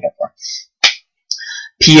stuff to make up for.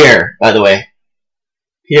 Pierre, by the way.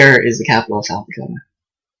 Pierre is the capital of South Dakota.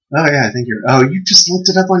 Oh yeah, I think you're. Oh, you just looked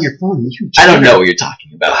it up on your phone. I don't know what you're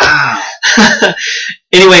talking about. Wow.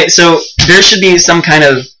 Anyway, so there should be some kind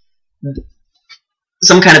of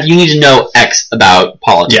you need to know X about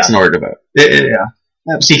politics in order to vote. Yeah.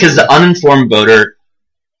 Absolutely. Because the uninformed voter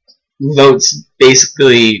votes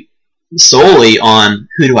basically solely on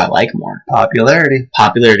who do I like more. Popularity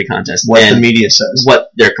contest. What the media says. What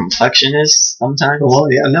their complexion is sometimes.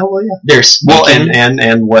 Well, yeah. No, well, yeah. Their speaking.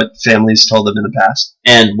 And what families told them in the past.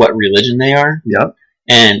 And what religion they are. Yep.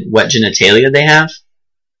 And what genitalia they have.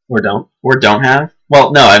 Or don't have.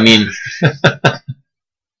 Well, no, I mean...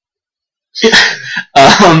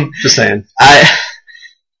 just saying.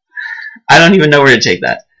 I don't even know where to take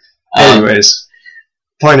that. Anyways,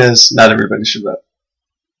 point is, not everybody should vote.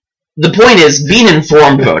 The point is, be an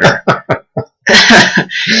informed voter.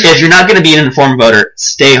 If you're not going to be an informed voter,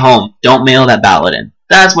 stay home. Don't mail that ballot in.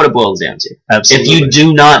 That's what it boils down to. Absolutely. If you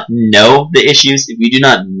do not know the issues, if you do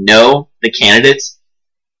not know the candidates,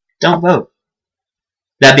 don't vote.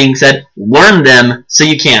 That being said, learn them so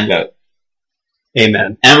you can vote.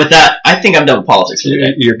 Amen. And with that, I think I'm done with politics for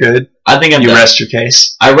today. You're good? I think I'm done. You rest your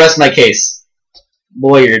case? I rest my case.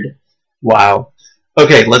 Lawyered. Wow.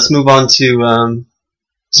 Okay, let's move on to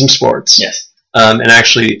some sports. Yes. And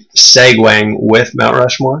actually segueing with Mount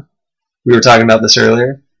Rushmore. We were talking about this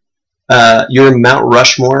earlier. Your Mount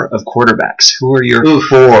Rushmore of quarterbacks. Who are your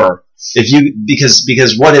four?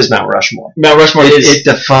 Because what is Mount Rushmore? Mount Rushmore it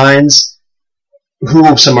defines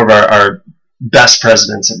who some of our best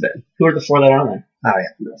presidents have been. Who are the four that are on there? Oh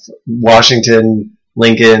yeah, Washington,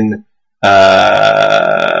 Lincoln,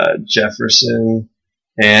 Jefferson,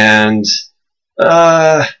 and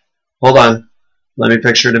hold on, let me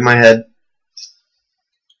picture it in my head.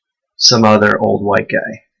 Some other old white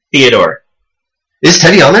guy. Theodore. Is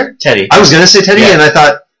Teddy on there? Teddy. I was gonna say Teddy, and I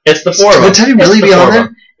thought it's the four of them. Would Teddy really be on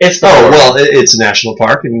there? It's the four. Well, it's a national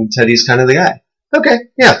park, and Teddy's kind of the guy. Okay,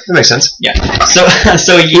 yeah, that makes sense. Yeah.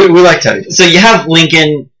 So we like Teddy. So you have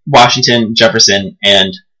Lincoln, Washington, Jefferson,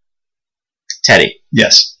 and Teddy.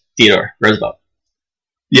 Yes. Theodore Roosevelt.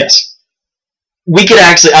 Yes. We could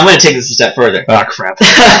actually... I'm going to take this a step further. Oh, crap.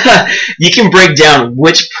 You can break down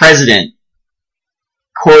which president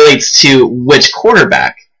correlates to which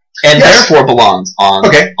quarterback, and therefore belongs on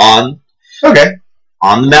on the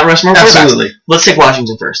Mount Rushmore. Absolutely. Let's take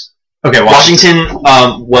Washington first. Okay, Washington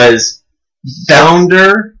was...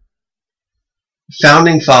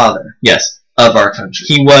 Founding father. Yes. Of our country.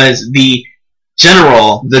 He was the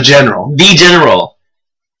general. The general.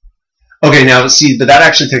 Okay, now see, but that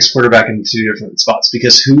actually takes quarterback in two different spots,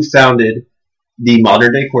 because who founded the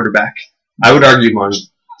modern day quarterback? I would argue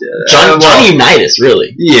Johnny Unitas,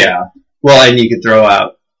 really. Yeah. Well, and you could throw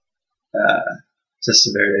out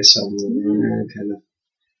Testaverde, so kind of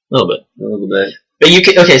a little bit. But you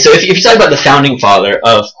can, so if you talk about the founding father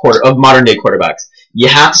of modern day quarterbacks, you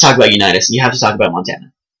have to talk about Unitas, and you have to talk about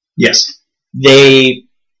Montana. Yes. They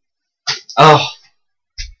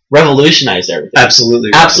revolutionized everything.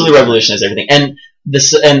 Absolutely revolutionized everything. And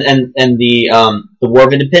the War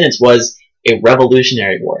of Independence was a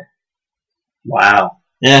revolutionary war. Wow.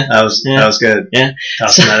 Yeah. That was good. Yeah.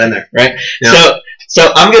 Tossing that in there. Right? Yeah.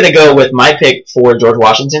 So I'm gonna go with my pick for George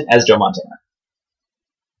Washington as Joe Montana.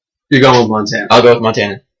 You're going with Montana. I'll go with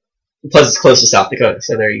Montana. Plus it's close to South Dakota,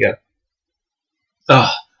 so there you go. Oh,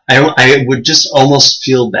 I would just almost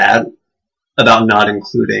feel bad about not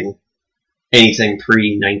including anything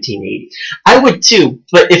pre-1980. I would too,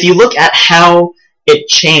 but if you look at how it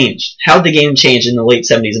changed, how the game changed in the late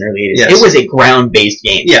 70s and early 80s, it was a ground-based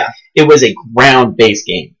game. Yeah. It was a ground-based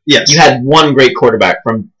game. Yes. You had one great quarterback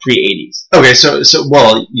from pre-80s. Okay, so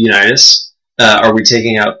Unitas, are we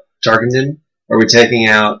taking out Tarkenton? Are we taking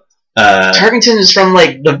out... Tarkenton is from,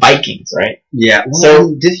 the Vikings, right? Yeah. Well,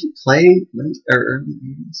 so did he play late or early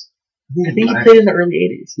 80s? I think he played in the early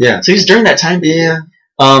 80s. Yeah. So he was during that time. Yeah.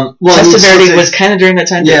 Testaverde was kind of during that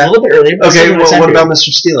time, a little bit earlier. Okay, well, what about Mr.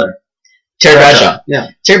 Steeler? Terry Bradshaw.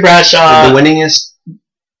 Yeah. Terry Bradshaw. The winningest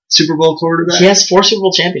Super Bowl quarterback? He has 4 Super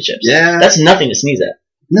Bowl championships. Yeah. That's nothing to sneeze at.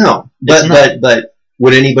 No. But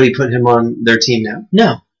would anybody put him on their team now?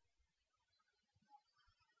 No.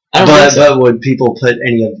 I don't think so. But would people put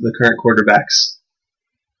any of the current quarterbacks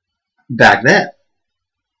back then?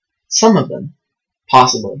 Some of them.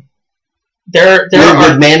 Possibly.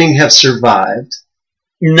 Would Manning have survived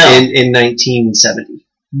in 1970?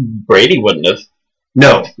 Brady wouldn't have.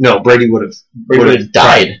 No, Brady would have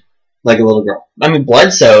died. Like a little girl. I mean,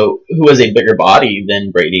 Bledsoe, who was a bigger body than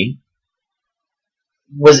Brady,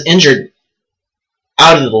 was injured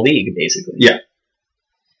out of the league, basically. Yeah.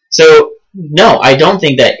 So, no, I don't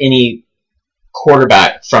think that any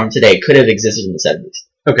quarterback from today could have existed in the 70s.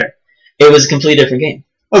 Okay. It was a completely different game.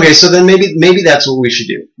 Okay, so then maybe that's what we should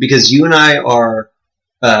do. Because you and I are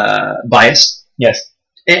biased. Yes.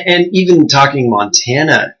 And even talking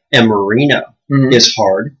Montana and Marino is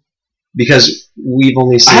hard. Because we've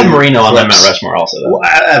only seen... I have Marino on my Mount Rushmore also, though. Well,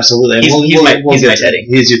 absolutely. He's my Teddy.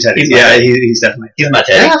 He's your Teddy. He's definitely... He's my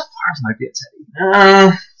Teddy. Yeah, Favre might be a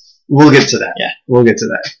Teddy. We'll get to that. Yeah. We'll get to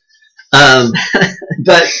that.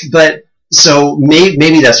 But so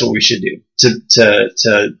maybe that's what we should do.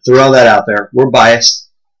 To throw that out there. We're biased.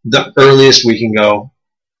 The earliest we can go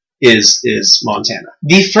is Montana.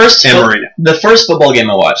 The first football game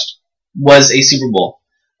I watched was a Super Bowl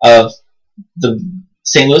of the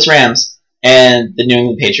St. Louis Rams and the New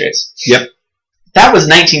England Patriots. Yep. That was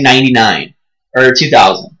 1999 or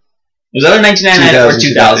 2000. It was either 1999 or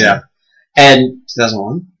 2000. Yeah. And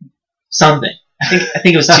 2001? Something. I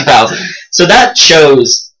think it was 2000. So that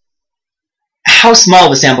shows how small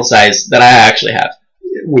of a sample size that I actually have.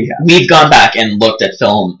 We've gone back and looked at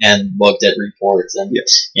film and looked at reports, and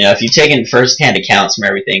if you've taken first-hand accounts from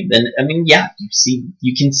everything, then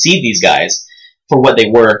you can see these guys for what they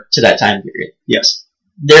were to that time period. Yes.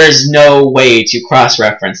 There's no way to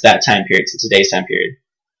cross-reference that time period to today's time period.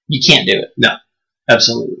 You can't do it. No,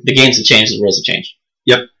 absolutely. The games have changed. The rules have changed.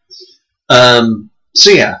 Yep.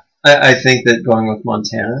 So I think that going with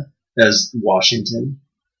Montana as Washington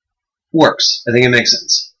works. I think it makes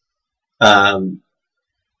sense.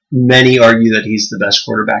 Many argue that he's the best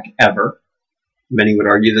quarterback ever. Many would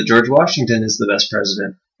argue that George Washington is the best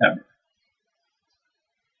president ever.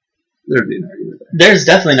 There'd be an argument there. There's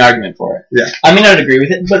definitely an argument for it. Yeah. I mean, I would agree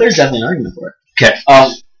with it, but there's definitely an argument for it. Okay.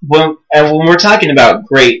 When we're talking about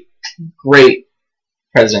great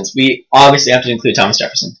presidents, we obviously have to include Thomas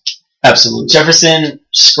Jefferson. Absolutely. Jefferson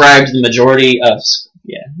scribed the majority of...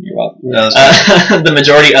 Yeah, you're welcome. The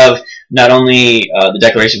majority of not only the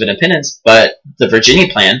Declaration of Independence, but the Virginia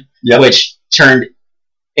Plan, which turned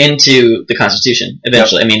into the Constitution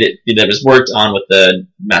eventually. Yep. I mean, it was worked on with the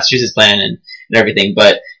Massachusetts Plan and everything,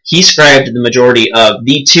 but he scribed the majority of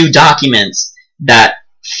the 2 documents that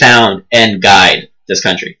found and guide this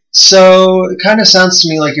country. So it kind of sounds to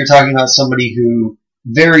me like you're talking about somebody who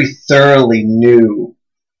very thoroughly knew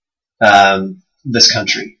this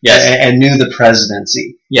country, and knew the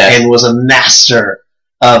presidency, and was a master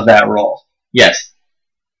of that role. Yes.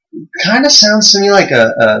 Kind of sounds to me like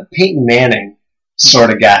a Peyton Manning sort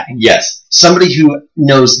of guy. Yes. Somebody who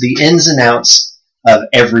knows the ins and outs of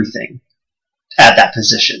everything at that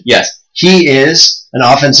position. Yes. He is an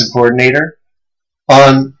offensive coordinator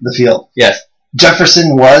on the field. Yes.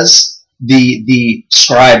 Jefferson was the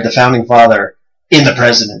scribe, the founding father in the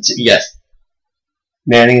presidency. Yes.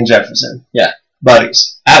 Manning and Jefferson. Yeah.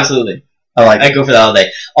 Buddies. Absolutely. I go for that all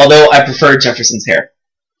day. Although I prefer Jefferson's hair.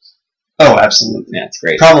 Oh, absolutely. Yeah, it's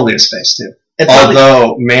great. Probably his face, too.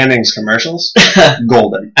 Although Manning's commercials,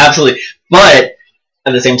 golden. Absolutely. But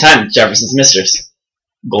at the same time, Jefferson's mistress,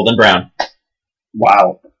 golden brown.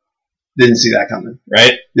 Wow. Didn't see that coming.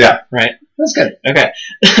 Right? Yeah. Right. That's good. Okay.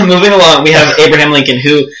 Moving along, we have Abraham Lincoln,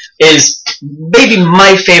 who is maybe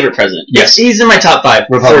my favorite president. Yes. He's in my top 5,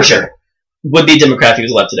 Republican. for sure. Would be Democrat if he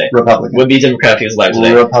was alive today. Republican. Would be Democrat if he was alive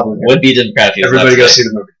today. Republican. Would be Democrat if he was alive today. Everybody go see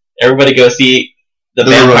the movie. Everybody go see the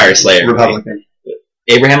Vampire Slayer. Republican.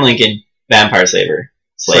 Abraham Lincoln, Vampire Slaver.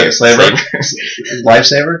 Slaver?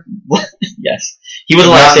 Lifesaver? Yes. He was a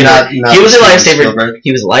lifesaver. Not he was a lifesaver. Spielberg.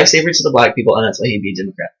 He was a lifesaver to the black people, and that's why he'd be a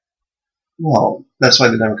Democrat. Well, that's why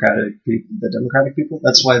the Democratic people?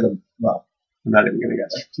 That's why I'm not even going to get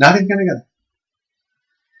there. Not even going to get there.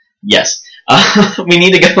 Yes. We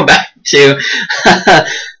need to go back to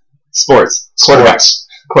sports.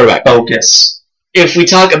 Quarterback. Focus. If we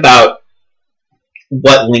talk about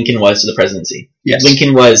what Lincoln was to the presidency,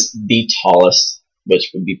 Lincoln was the tallest,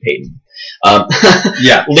 which would be Peyton.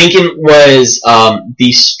 Yeah. Lincoln was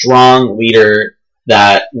the strong leader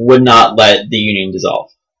that would not let the Union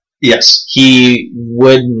dissolve. Yes. He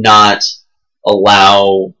would not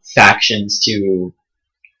allow factions to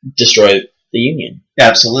destroy the Union.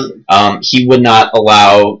 Absolutely. He would not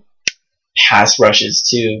allow pass rushes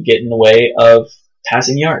to get in the way of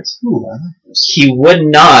passing yards. Ooh, he would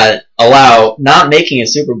not allow not making a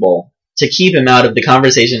Super Bowl to keep him out of the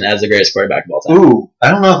conversation as the greatest quarterback of all time. Ooh,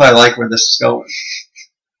 I don't know if I like where this is going.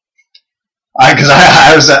 Because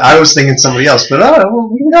I was thinking somebody else, but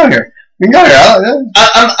we can go here. We can go here.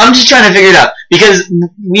 I'm just trying to figure it out because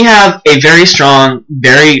we have a very strong,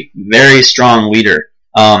 very, very strong leader.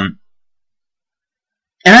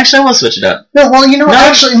 And actually, I will switch it up. No, well, no,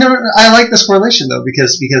 I like this correlation though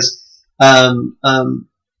because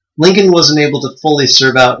Lincoln wasn't able to fully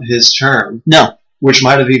serve out his term. No, which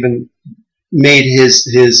might have even made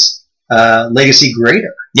his legacy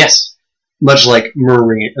greater. Yes, much like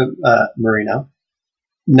Marino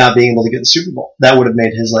not being able to get the Super Bowl, that would have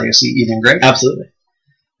made his legacy even greater. Absolutely.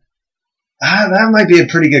 That might be a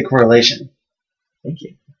pretty good correlation. Thank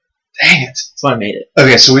you. Dang it! That's why I made it.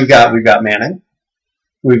 Okay, so we've got Manning.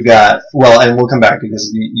 We've got and we'll come back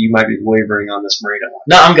because you might be wavering on this Marino one.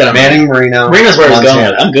 No, I'm good. I'm Manning, Marino. Marino's where I was going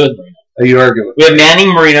with. I'm good with Marino. Oh, you are good with We have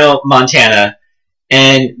Manning, Marino, Montana,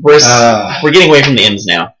 and we're getting away from the M's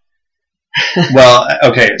now. Well,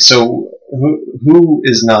 okay, so who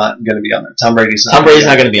is not going to be on there? Tom Brady's not. Tom Brady's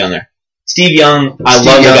not going to be on there. Steve Young, I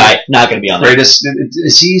love the guy, not going to be on there.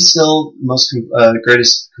 Is he still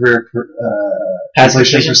greatest career pass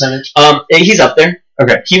completion percentage? He's up there.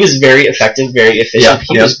 Okay. He was very effective, very efficient.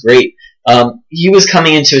 He was great. He was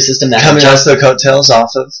coming into a system that coming off the coattails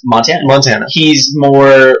off of Montana. He's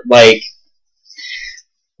more like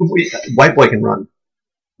white boy can run.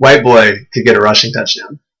 White boy could get a rushing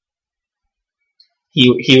touchdown.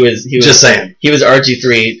 He was just saying. He was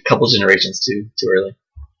RG3 a couple generations too early.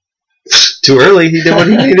 Too early. He did what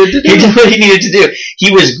he needed to do. He did what he needed to do.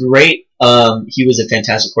 He was great. He was a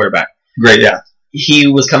fantastic quarterback. Great, yeah. He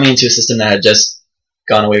was coming into a system that had just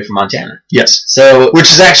gone away from Montana. Yes. So,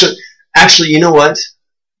 which is actually, you know what?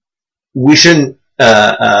 We shouldn't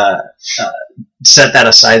set that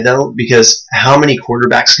aside though, because how many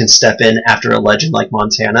quarterbacks can step in after a legend like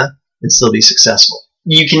Montana and still be successful?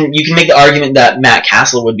 You can make the argument that Matt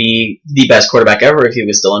Castle would be the best quarterback ever if he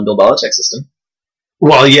was still in Bill Belichick's system.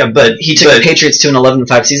 Well, yeah, but he took the Patriots to an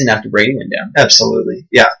 11-5 season after Brady went down. Absolutely,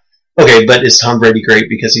 yeah. Okay, but is Tom Brady great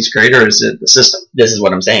because he's great, or is it the system? This is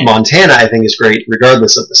what I'm saying. Montana, I think, is great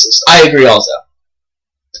regardless of the system. I agree also.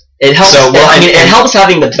 It helps. It helps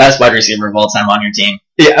having the best wide receiver of all time on your team.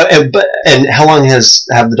 Yeah, and how long have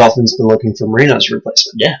the Dolphins been looking for Marino's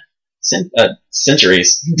replacement? Yeah,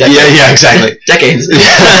 centuries. Decades. Yeah, exactly. Decades.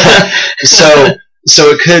 So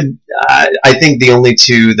it could. I think the only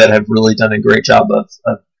two that have really done a great job of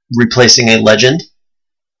replacing a legend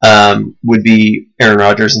would be Aaron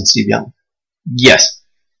Rodgers and Steve Young. Yes.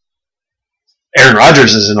 Aaron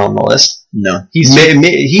Rodgers isn't on the list. No.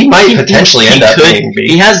 He might potentially end up being.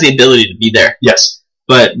 He has the ability to be there. Yes.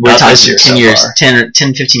 But we're talking 10 years, 10,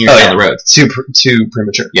 15 years down the road. Too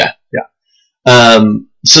premature. Yeah. Yeah.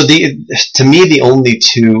 So to me, the only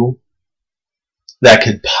two that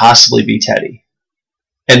could possibly be Teddy,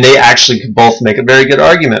 and they actually could both make a very good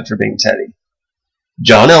argument for being Teddy,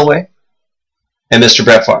 John Elway and Mr.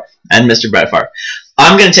 Brett Favre.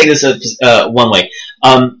 I'm going to take this one way.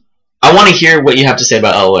 I want to hear what you have to say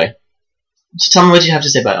about Elway. Just tell me what you have to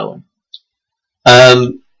say about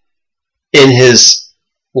Elway. In his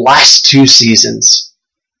last two seasons,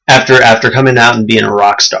 after coming out and being a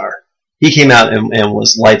rock star, he came out and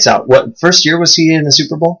was lights out. What first year was he in the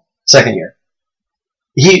Super Bowl? Second year.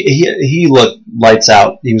 He looked lights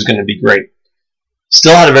out. He was going to be great.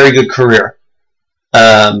 Still had a very good career.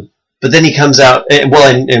 But then he comes out, and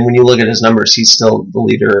when you look at his numbers, he's still the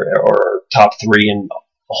leader or top three in a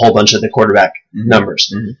whole bunch of the quarterback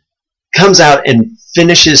numbers. Mm-hmm. Comes out and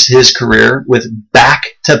finishes his career with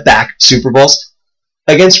back-to-back Super Bowls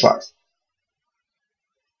against Favre.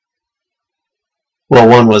 Well,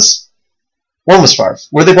 one was Favre.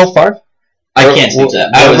 Were they both Favre? I can't speak to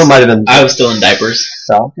that. I was still in diapers.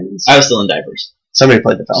 Falcons? I was still in diapers. Somebody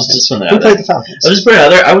played the Falcons. Who played the Falcons? I'll just put it out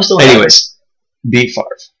there. I was still in diapers. Beat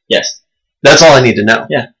Favre. Yes. That's all I need to know.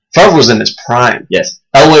 Yeah. Favre was in his prime. Yes.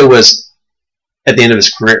 Elway was at the end of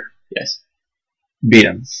his career. Yes. Beat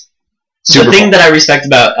him. The thing that I respect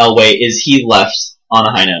about Elway is he left on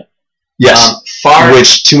a high note. Yes. Favre,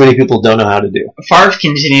 which too many people don't know how to do. Favre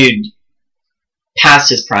continued past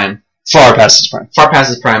his prime. Far past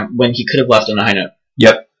his prime when he could have left on a high note.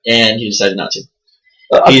 Yep. And he decided not to.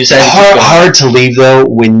 Hard to leave, though,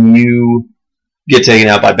 when you get taken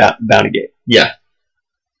out by Bountygate. Yeah.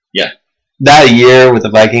 Yeah. that year with the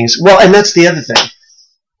Vikings. Well, and that's the other thing.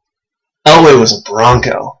 Elway was a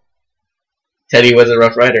Bronco. Teddy was a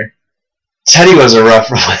Rough Rider. Teddy was a rough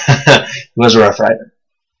rider.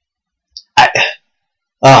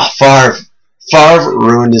 Favre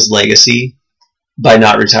ruined his legacy by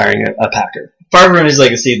not retiring a Packer. Favre ruined his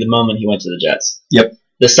legacy the moment he went to the Jets. Yep.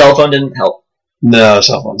 The cell phone didn't help. No,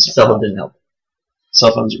 cell phones. Cell phone didn't help.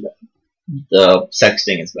 Cell phones are bad. The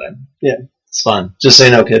sexting is bad. Yeah. It's fun. Just say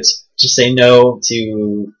no, kids. Just say no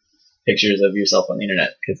to pictures of yourself on the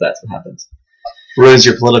internet, because that's what happens. Ruins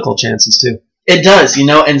your political chances, too. It does,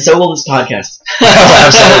 and so will this podcast. Oh,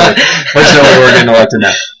 absolutely. There's no way we're getting elected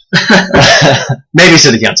now. Maybe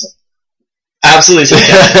city council. Absolutely city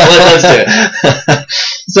council. Let's do it.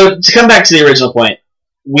 So, to come back to the original point,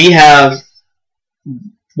 we have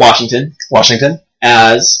Washington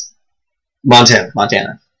as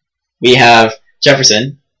Montana. We have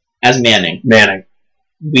Jefferson as Manning.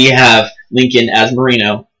 We have Lincoln as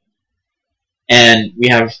Marino. And we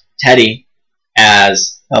have Teddy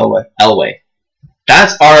as Elway.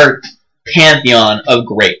 That's our pantheon of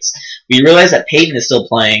greats. We realize that Peyton is still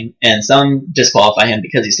playing, and some disqualify him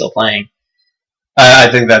because he's still playing. I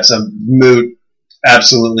think that's a moot,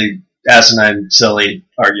 absolutely asinine, silly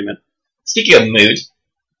argument. Speaking of moot.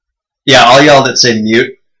 Yeah, all y'all that say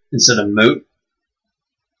mute instead of moot,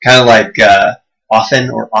 kind of like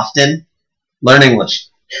often, learn English.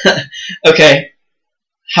 Okay.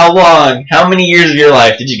 How many years of your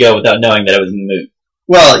life did you go without knowing that it was moot?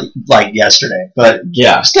 Well, like yesterday, but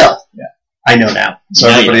yeah, still, yeah, I know now. So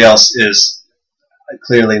now everybody else is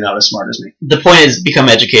clearly not as smart as me. The point is, become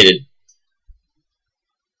educated.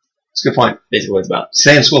 That's a good point. Basically what it's about.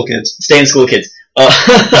 Stay in school, kids.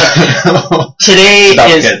 Today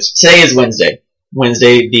is Wednesday.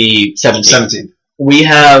 Wednesday the 17th. We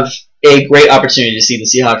have a great opportunity to see the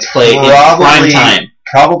Seahawks play in prime time.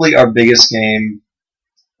 Probably our biggest game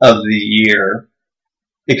of the year.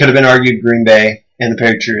 It could have been argued Green Bay and the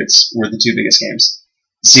Patriots were the two biggest games.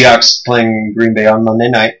 Seahawks playing Green Bay on Monday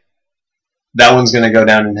night. That one's going to go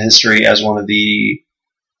down in history as one of the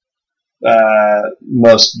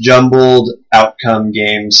most jumbled outcome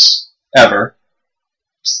games ever.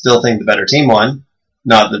 Still think the better team won.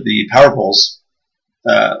 Not that the power polls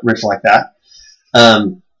reflect that.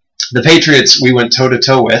 The Patriots we went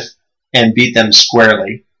toe-to-toe with and beat them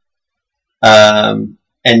squarely.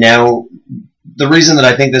 And now the reason that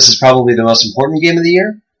I think this is probably the most important game of the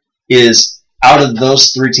year is out of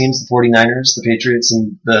those three teams, the 49ers, the Patriots,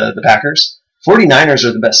 and the Packers, 49ers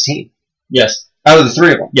are the best team. Yes. Out of the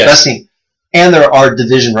three of them. Yes. Best team. And they're our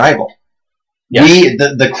division rival. Yes.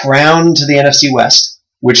 The crown to the NFC West,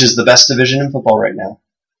 which is the best division in football right now,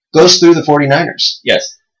 goes through the 49ers.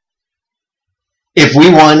 Yes. If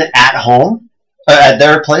we won at home, at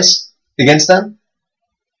their place, against them,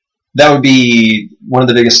 that would be one of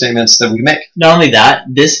the biggest statements that we can make. Not only that,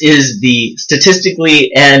 this is the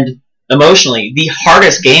statistically and emotionally the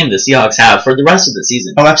hardest game the Seahawks have for the rest of the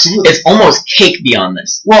season. Oh, absolutely. It's almost cake beyond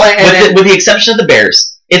this. Well, with the exception of the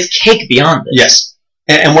Bears, it's cake beyond this. Yes.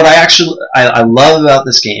 And what I love about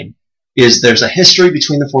this game is there's a history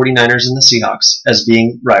between the 49ers and the Seahawks as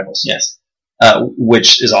being rivals. Yes.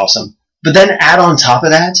 Which is awesome. But then add on top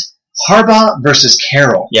of that, Harbaugh versus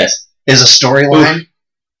Carroll. Yes. Is a storyline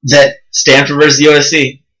that Stanford versus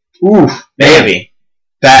USC. Ooh, maybe.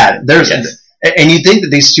 Bad. And you think that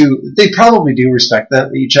these two, they probably do respect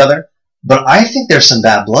each other, but I think there's some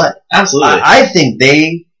bad blood. Absolutely. I think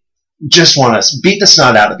they just want to beat the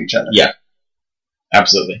snot out of each other. Yeah.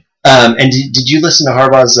 Absolutely. And did you listen to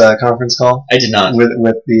Harbaugh's conference call? I did not.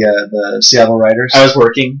 With the Seattle Riders? I was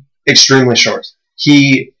working. Extremely short.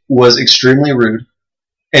 He was extremely rude.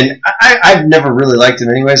 And I've never really liked him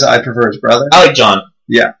anyways. I prefer his brother. I like John.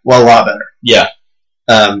 Yeah. Well, a lot better. Yeah.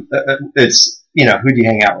 It's, who do you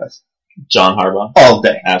hang out with? John Harbaugh. All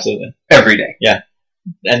day. Absolutely. Every day. Yeah.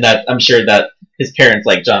 And that I'm sure that his parents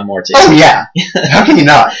like John more too. Oh, yeah. How can you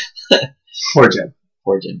not? Poor Jim.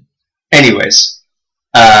 Anyways.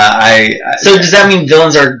 So does that mean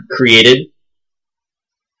villains are created?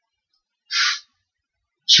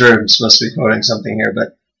 Sure, I'm supposed to be quoting something here,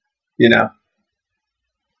 but,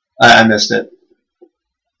 I missed it.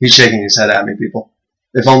 He's shaking his head at me, people.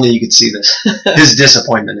 If only you could see this. His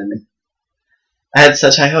disappointment in me. I had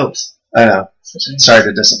such high hopes. I know. Sorry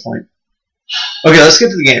to disappoint. Okay, let's get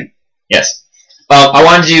to the game. Yes. I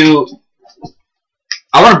want to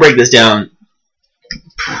break this down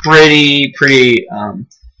pretty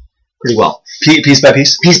well. Piece by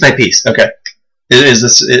piece? Piece by piece. Okay.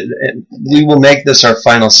 We will make this our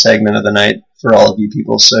final segment of the night for all of you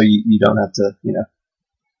people, so you don't have to,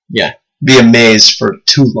 yeah, be amazed for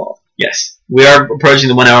too long. Yes. We are approaching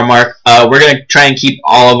the 1 hour mark. We're going to try and keep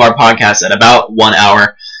all of our podcasts at about 1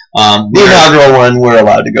 hour. The inaugural one, we're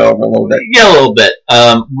allowed to go over a little bit. Yeah, a little bit.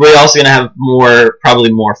 We're also going to have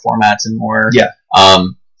probably more formats and more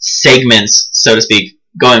segments, so to speak,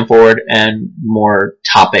 going forward, and more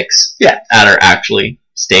topics that are actually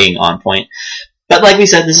staying on point. But like we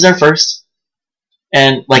said, this is our first.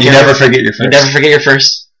 And like you never forget your first. You never forget your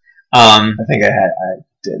first. I think I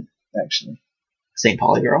did, actually. St.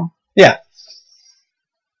 Pauli girl? Yeah.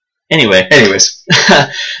 Anyways.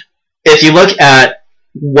 If you look at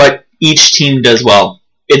what each team does well,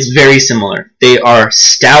 it's very similar. They are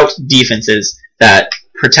stout defenses that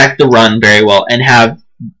protect the run very well and have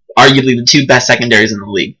arguably the two best secondaries in the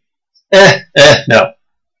league. No.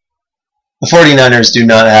 The 49ers do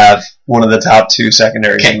not have one of the top two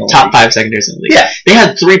secondaries in the league. Top 5 secondaries in the league. Yeah. They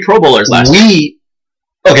had 3 Pro Bowlers last year.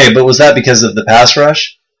 Okay, but was that because of the pass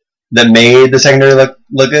rush that made the secondary look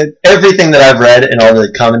good? Everything that I've read and all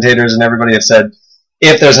the commentators and everybody have said,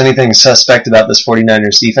 if there's anything suspect about this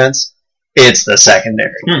 49ers defense, it's the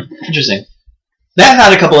secondary. Interesting. They have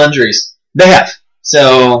had a couple injuries. They have.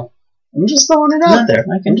 So, I'm just throwing it out there.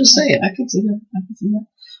 I'm just saying. I can see that.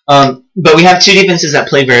 But we have 2 defenses that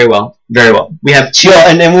play very well. Very well. We have 2.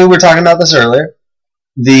 Well, and we were talking about this earlier.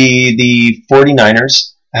 The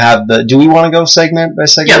 49ers have the... Do we want to go segment by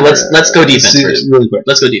segment? Yeah, let's go defense first. Really quick.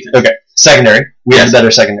 Let's go defense. Okay. Secondary. We have the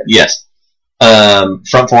better secondary. Yes.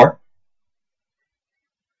 Front 4.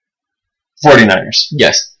 49ers.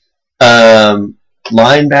 Yes.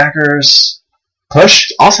 Linebackers.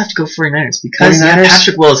 Push. Also have to go 49ers because 49ers?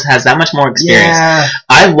 Patrick Willis has that much more experience. Yeah.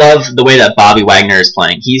 I love the way that Bobby Wagner is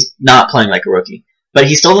playing. He's not playing like a rookie, but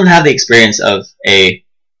he still doesn't have the experience of a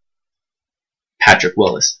Patrick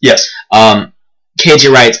Willis. Yes.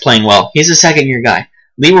 KJ Wright's playing well. He's a second-year guy.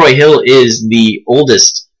 Leroy Hill is the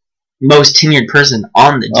oldest, most tenured person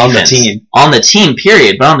on the defense. On the team,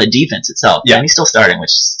 period, but on the defense itself. Yeah. And he's still starting,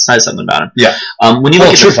 which says something about him. Yeah. When you look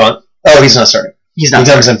at true font. Oh, he's not starting. He's not.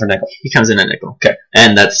 He comes in for nickel. He comes in at nickel. Okay.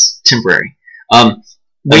 And that's temporary. When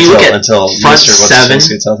you look at front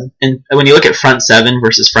 7, and when you look at front 7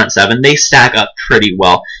 versus front 7, they stack up pretty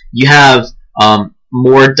well. You have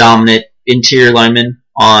more dominant interior linemen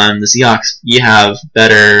on the Seahawks. You have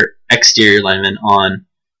better exterior linemen on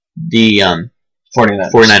the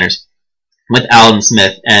 49ers. With Alden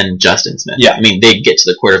Smith and Justin Smith. Yeah. I mean, they get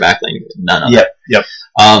to the quarterback lane. None of Yep.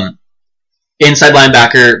 Inside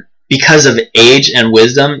linebacker, because of age and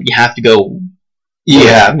wisdom, you have to go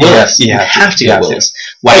Willis. You have to go Willis.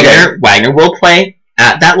 Wagner will play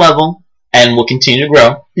at that level and will continue to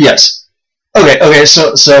grow. Yes. Okay,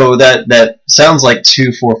 so that sounds like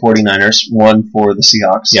 2 for 49ers, 1 for the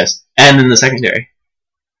Seahawks. Yes. And then the secondary.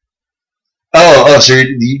 Oh, so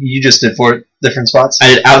you just did 4 different spots?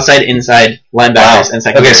 I did outside, inside, linebackers, and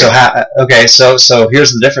secondary. So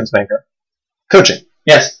here's the difference maker. Coaching.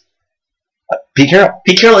 Yes. Pete Carroll.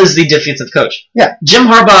 Pete Carroll is the defensive coach. Yeah. Jim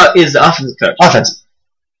Harbaugh is the offensive coach. Offensive.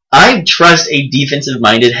 I trust a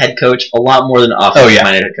defensive-minded head coach a lot more than an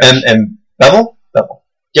offensive-minded head coach. And Bevel?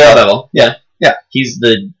 Gerald Bevel. Yeah. Yeah. He's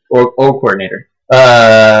the org coordinator.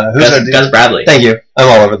 Who's Gus Bradley. Thank you. I'm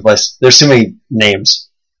all over the place. There's too many names.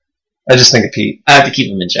 I just think of Pete. I have to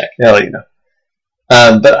keep him in check. Yeah, I'll let you know.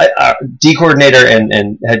 But D coordinator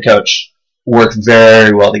and head coach work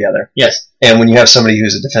very well together. Yes. And when you have somebody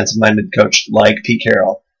who's a defensive-minded coach like Pete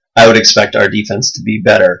Carroll, I would expect our defense to be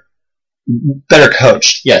better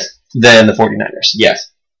coached than the 49ers.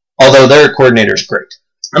 Yes. Although their coordinator is great.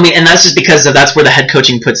 I mean, and that's just because that's where the head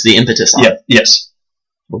coaching puts the impetus on. Yeah. Yes.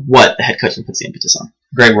 What the head coaching puts the impetus on.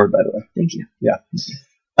 Great word, by the way. Thank you. Yeah.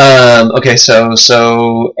 Okay,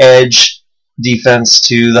 so edge defense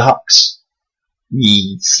to the Hawks.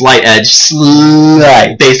 Slight edge.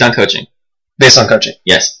 Slight. Based on coaching. Based on coaching.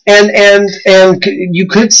 Yes. And you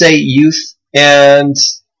could say youth and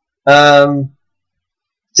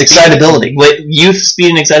excitability. Youth,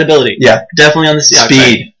 speed, and excitability. Yeah. Definitely on the Seahawks Speed.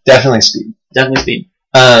 side. Definitely speed. Definitely speed.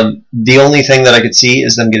 The only thing that I could see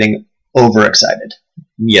is them getting overexcited.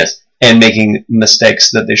 Yes. And making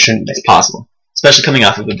mistakes that they shouldn't make. It's possible. Especially coming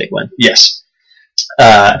off of a big win. Yes.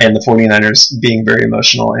 And the 49ers being very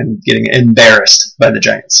emotional and getting embarrassed by the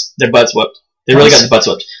Giants. Their butts whooped. They really got their butts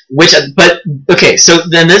whooped. Okay, so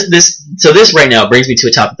then this right now brings me to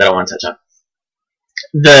a topic that I want to touch on.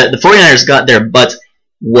 The 49ers got their butts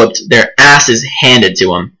whooped, their asses handed to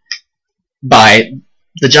them by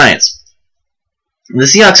the Giants. The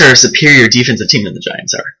Seahawks are a superior defensive team than the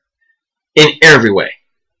Giants are. In every way.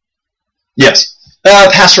 Yes.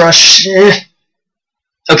 Pass rush.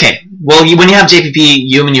 Okay, well, when you have JPP,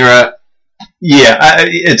 Umanura... Yeah,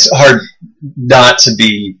 it's hard not to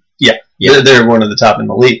be... Yeah. They're one of the top in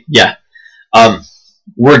the league. Yeah.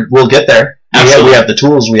 We'll get there. We have the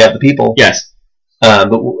tools. We have the people. Yes.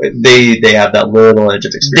 But they have that little edge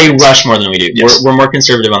of experience. They rush more than we do. Yes. We're more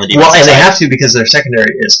conservative on the defense. Well, and they have to because their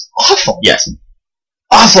secondary is awful. Yes.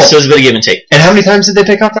 Awful. So it's a bit of give and take. And how many times did they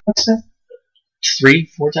pick off Alex Smith? 3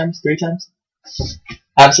 times?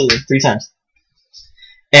 Absolutely, 3 times.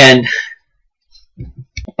 And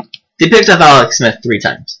they picked up Alex Smith 3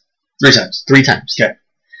 times. 3 times. 3 times. Okay.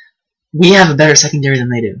 We have a better secondary than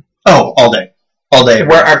they do. Oh, all day. All day.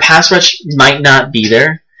 Where our pass rush might not be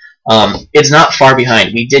there, it's not far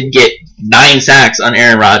behind. We did get 9 sacks on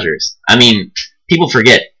Aaron Rodgers. I mean, people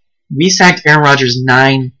forget. We sacked Aaron Rodgers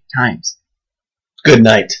 9 times. Good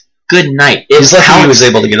night. Good night. He's lucky he was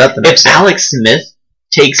able to get up the next If day. Alex Smith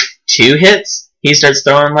takes 2 hits, he starts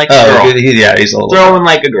throwing like a girl. He's a little Throwing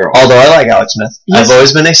like a girl. Although I like Alex Smith. I've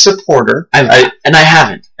always been a supporter. I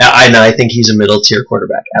haven't. I think he's a middle-tier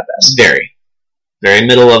quarterback at best. Very. Very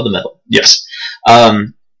middle of the middle. Yes.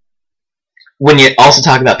 When you also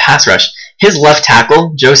talk about pass rush, his left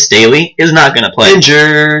tackle, Joe Staley, is not going to play.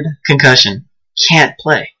 Injured. Concussion. Can't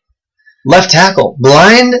play. Left tackle.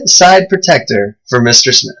 Blind side protector for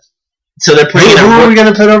Mr. Smith. So they're putting who are we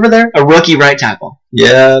going to put over there? A rookie right tackle.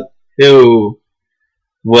 Yeah. Who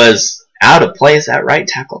was out of place at right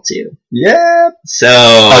tackle, too. Yeah. So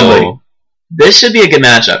ugly. This should be a good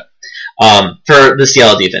matchup for the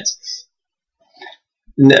Seattle defense.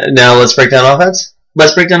 Now let's break down offense?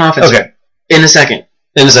 Let's break down offense. Okay. In a second.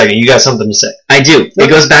 You got something to say. I do. Okay. It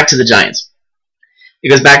goes back to the Giants.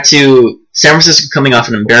 It goes back to San Francisco coming off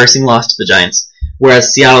an embarrassing loss to the Giants,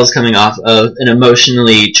 whereas Seattle is coming off of an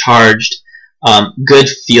emotionally charged, good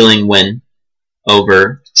feeling win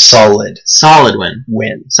over... Solid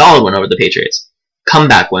win. Solid win over the Patriots.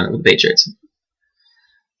 Comeback win over the Patriots.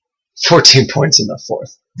 14 points in the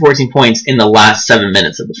fourth. 14 points in the last 7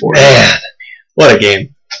 minutes of the fourth. Man, what a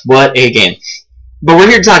game. What a game. But we're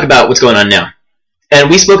here to talk about what's going on now. And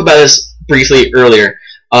we spoke about this briefly earlier,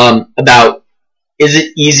 about is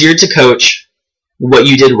it easier to coach what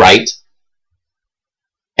you did right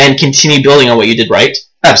and continue building on what you did right?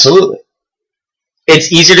 Absolutely.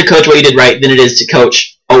 It's easier to coach what you did right than it is to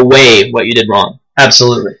coach away what you did wrong.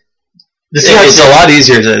 Absolutely. It's a lot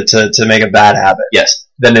easier to make a bad habit. Yes.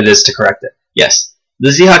 Than it is to correct it. Yes. The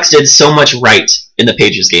Seahawks did so much right in the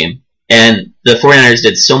Patriots game, and the 49ers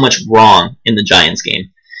did so much wrong in the Giants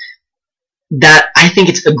game, that I think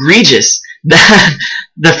it's egregious that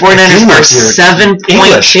the 49ers are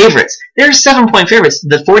 7-point favorites. They're 7-point favorites.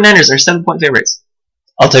 The 49ers are 7-point favorites.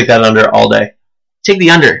 I'll take that under all day. Take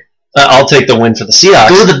the under. I'll take the win for the Seahawks.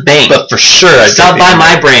 Go to the bank. But for sure, stop by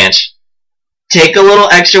my branch. Take a little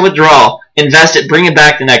extra withdrawal. Invest it. Bring it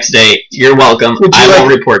back the next day. You're welcome. I will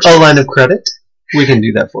report you. A line of credit? We can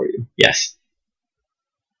do that for you. Yes.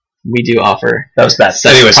 We do offer. That was bad.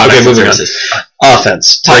 Anyways, okay, moving on.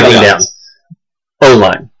 Offense. Breaking down.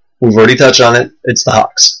 O-line. We've already touched on it. It's the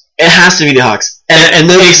Hawks. It has to be the Hawks. And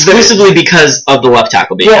exclusively because of the left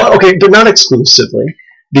tackle being out. Okay, but not exclusively.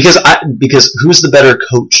 Because who's the better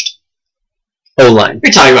coached O-line?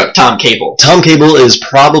 You're talking about Tom Cable. Tom Cable is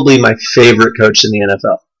probably my favorite coach in the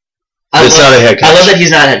NFL. It's not a head coach. I love that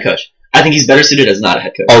he's not a head coach. I think he's better suited as not a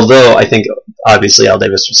head coach. Although I think, obviously, Al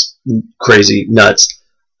Davis was crazy nuts.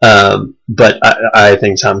 But I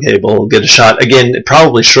think Tom Cable will get a shot. Again,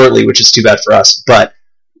 probably shortly, which is too bad for us. But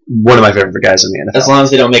one of my favorite guys in the NFL. As long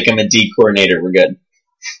as they don't make him a D coordinator, we're good.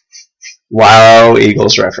 Wow,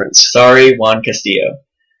 Eagles reference. Sorry, Juan Castillo.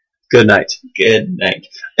 Good night. Good night.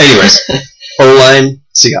 Anyways, O-line,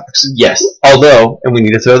 Seahawks. Yes. Although, and we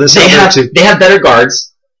need to throw this out there too. They have better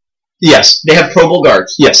guards. Yes. They have Pro Bowl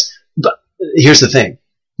guards. Yes. But here's the thing.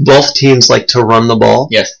 Both teams like to run the ball.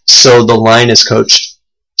 Yes. So the line is coached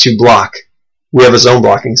to block. We have a zone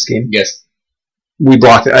blocking scheme. Yes. We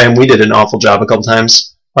block, and we did an awful job a couple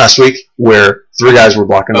times last week where 3 guys were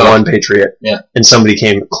blocking one Patriot. Yeah. And somebody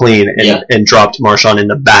came clean and dropped Marshawn in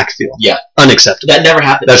the backfield. Yeah. Unacceptable. That never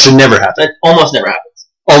happened. That should never happen. That almost never happens.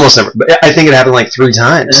 Almost never. But I think it happened like 3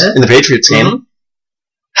 times in the Patriots game. Mm-hmm.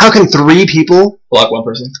 How can 3 people block one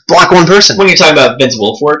person? Block one person. When you're talking about Vince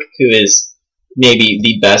Wilfork, who is maybe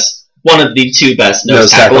the best, one of the 2 best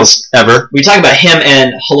nose tackles ever. We're talking about him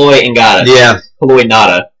and Haloi Ngata. Yeah. Haloi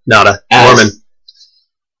Ngata. Norman.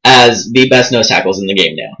 As the best nose tackles in the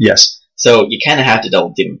game now. Yes. So you kind of have to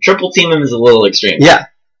double team him. Triple team him is a little extreme. Yeah.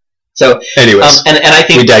 So, anyways, and I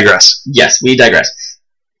think we digress. Yes, we digress.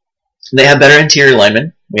 They have better interior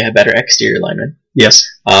linemen. We have better exterior linemen. Yes.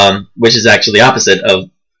 Which is actually the opposite of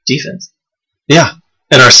defense. Yeah.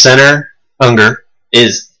 And our center, Unger,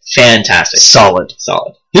 is fantastic. Solid.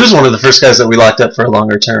 He was one of the first guys that we locked up for a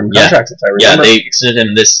longer term contract, if I remember. Yeah, they extended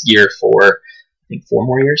him this year for, I think, 4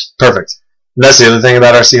 more years. Perfect. That's the other thing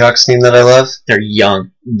about our Seahawks team that I love. They're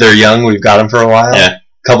young. They're young. We've got them for a while. Yeah. A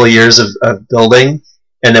couple of years of building,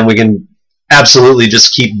 and then we can absolutely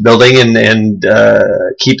just keep building and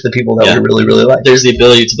keep the people that we really, really like. There's the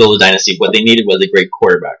ability to build a dynasty. What they needed was a great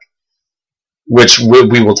quarterback. Which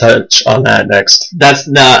we will touch on that next. That's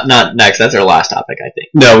not next. That's our last topic, I think.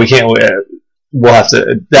 No, we can't. We'll have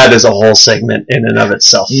to. That is a whole segment in and of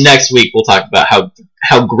itself. Next week, we'll talk about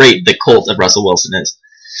how great the cult of Russell Wilson is.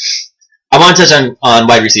 I want to touch on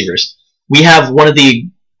wide receivers. We have one of the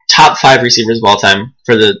top 5 receivers of all time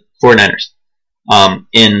for the 49ers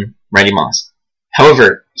in Randy Moss.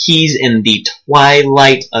 However, he's in the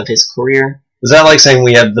twilight of his career. Is that like saying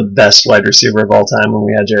we had the best wide receiver of all time when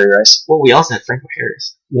we had Jerry Rice? Well, we also had Franco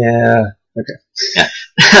Harris. Yeah. Okay. Yeah.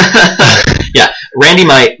 Yeah. Randy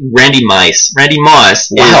Moss.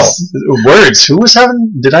 Wow. Words. Who was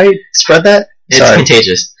having? Did I spread that? It's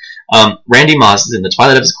contagious. Randy Moss is in the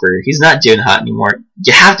twilight of his career. He's not doing hot anymore.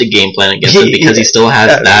 You have to game plan against him because he still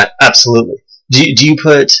has that. Absolutely. Do you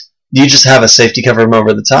just have a safety cover him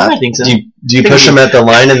over the top? I think so. Do you push him at the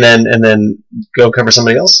line and then go cover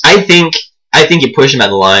somebody else? I think you push him at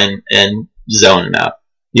the line and zone him out.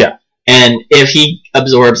 Yeah. And if he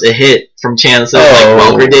absorbs a hit from Chancellor like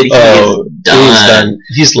Welker did, he's done.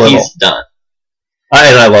 He's little. He's done.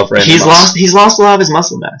 I love Randy Moss. He's lost a lot of his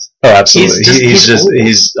muscle mass. Oh, absolutely.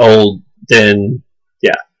 He's old and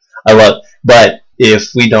yeah. I love. But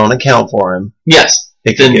if we don't account for him, yes,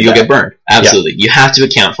 then you'll get burned. Absolutely, you have to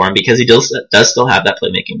account for him because he does still have that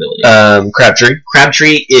playmaking ability.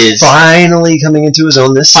 Crabtree is finally coming into his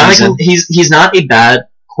own this season. He's not a bad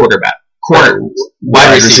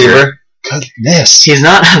wide receiver. Goodness, he's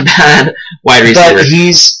not a bad wide receiver. But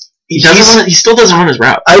he still doesn't run his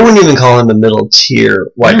route. I wouldn't even call him a middle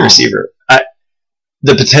tier wide receiver.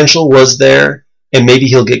 The potential was there, and maybe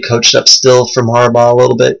he'll get coached up still from Harbaugh a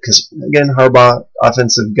little bit because again, Harbaugh,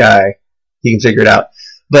 offensive guy, he can figure it out.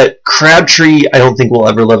 But Crabtree, I don't think will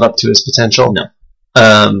ever live up to his potential. No.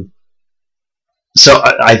 So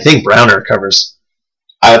I think Browner covers.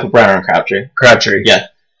 I would put Browner on Crabtree. Crabtree, yeah.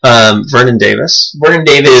 Vernon Davis. Vernon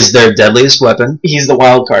Davis is their deadliest weapon. He's the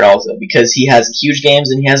wild card also because he has huge games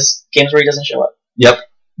and he has games where he doesn't show up. Yep.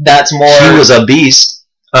 That's more. He was a beast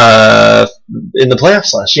in the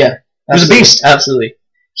playoffs last year. He was a beast. Absolutely.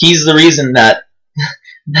 He's the reason that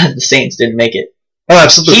the Saints didn't make it. Oh,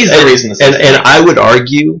 absolutely. He's the reason the Saints didn't make it. I would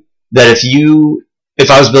argue that if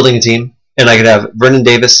I was building a team and I could have Vernon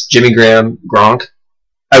Davis, Jimmy Graham, Gronk,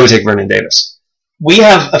 I would take Vernon Davis. We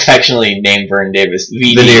have affectionately named Vernon Davis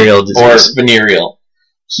venereal disease. Or venereal.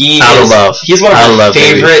 He's one of my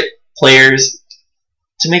favorite players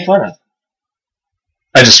to make fun of.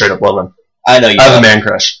 I just straight up love him. I know you I have a man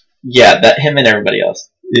crush. Yeah, him and everybody else.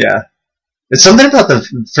 Yeah. It's something about the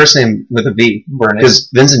first name with a V. Because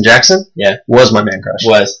Vincent Jackson was my man crush.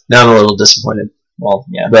 Was. Now I'm a little disappointed. Well,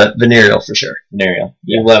 yeah. But venereal for sure. Venereal.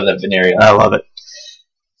 You love that venereal. I love it.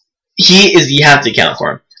 You have to account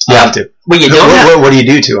for him. You have to. Well, you don't what do you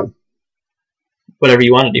do to him? Whatever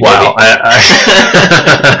you want to do. Wow.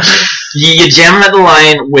 You jam him at the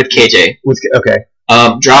line with KJ. Okay.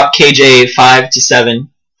 Drop KJ 5 to 7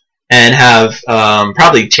 and have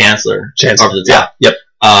probably Chancellor over the top. Yeah.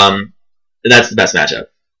 Yep. That's the best matchup.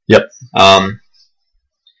 Yep.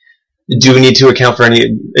 Do we need to account for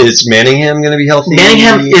any? Is Manningham going to be healthy?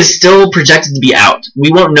 Manningham is still projected to be out.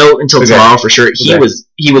 We won't know until tomorrow for sure. He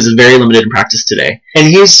was very limited in practice today, and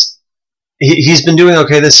he's been doing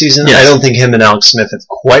okay this season. Yes. I don't think him and Alex Smith have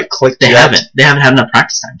quite clicked yet. They haven't had enough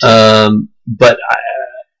practice time. But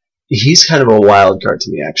he's kind of a wild card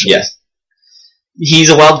to me, actually. Yes. He's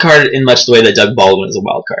a wild card in much the way that Doug Baldwin is a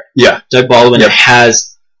wild card. Yeah. Doug Baldwin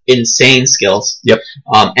has insane skills. Yep.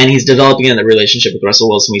 And he's developing in the relationship with Russell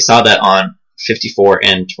Wilson. We saw that on 54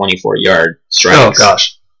 and 24-yard strikes. Oh,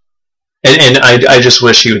 gosh. And I just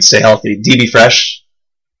wish he would stay healthy. DB Fresh,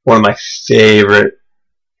 one of my favorite,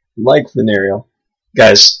 like venereal,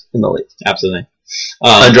 guys in the league. Absolutely.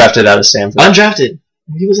 Undrafted out of Stanford. Undrafted.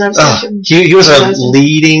 He was out of Stanford. He was a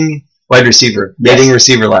leading wide receiver, leading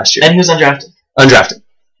receiver last year. And he was undrafted. Undrafted.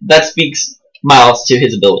 That speaks miles to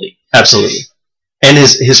his ability. Absolutely. And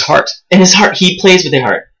his heart. And his heart. He plays with a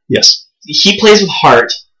heart. Yes. He plays with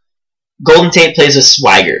heart. Golden Tate plays with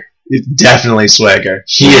swagger. Definitely swagger.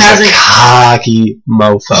 He is a cocky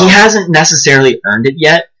mofo. He hasn't necessarily earned it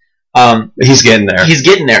yet. He's getting there. He's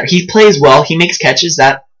getting there. He plays well. He makes catches.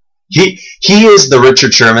 That he is the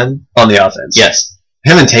Richard Sherman on the offense. Yes.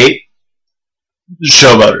 Him and Tate,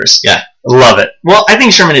 showboaters. Yeah. Love it. Well, I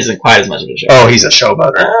think Sherman isn't quite as much of a showboater. Oh, he's a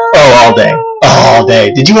showboater. All day. All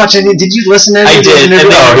day. Did you watch any? Did you listen to any? I did. Man.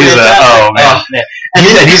 Oh, man. Oh, man.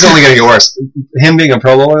 And he's only going to get worse. him being a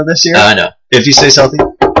Pro Bowler this year, I know. if he stays healthy,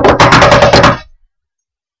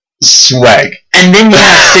 swag. And then you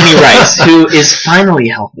have Sidney Rice, who is finally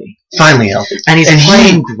healthy. Finally healthy. And he's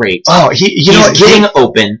playing great. Oh, he's getting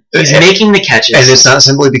open. He's making the catches. And it's not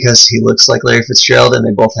simply because he looks like Larry Fitzgerald and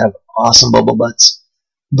they both have awesome bubble butts.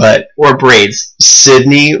 Or braids.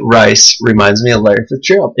 Sidney Rice reminds me of Larry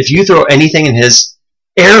Fitzgerald. If you throw anything in his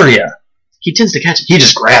area, he tends to catch it. He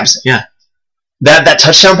just grabs it. Yeah. That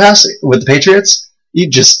touchdown pass with the Patriots, you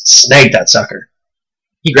just snagged that sucker.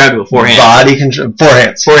 He grabbed it with four hands. Body control.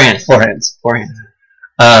 Four hands.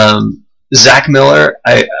 Zach Miller,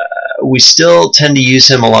 we still tend to use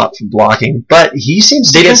him a lot for blocking, but he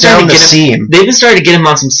seems to get down the seam. They've been starting to get him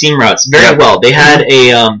on some seam routes very well. They had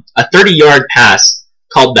a 30-yard pass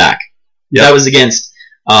called back. Yep. That was against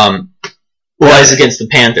against the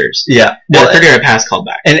Panthers. Yeah. Well, a 30-yard pass called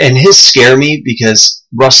back. And his scare me because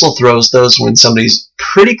Russell throws those when somebody's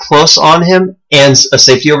pretty close on him and a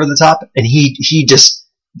safety over the top, and he just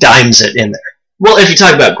dimes it in there. Well, if you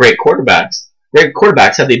talk about great quarterbacks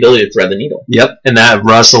have the ability to thread the needle. Yep, and that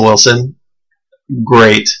Russell Wilson,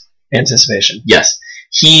 great anticipation. Yes.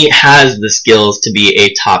 He has the skills to be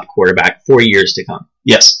a top quarterback for years to come.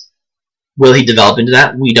 Yes. Will he develop into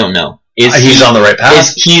that? We don't know. He's on the right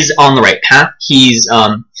path. He's on the right path. He's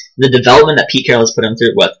the development that Pete Carroll has put him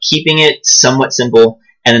through, keeping it somewhat simple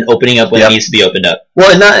and then opening up when it needs to be opened up.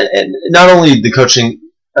 Well, and not only the coaching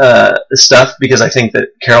stuff, because I think that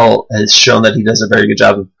Carroll has shown that he does a very good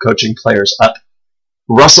job of coaching players up.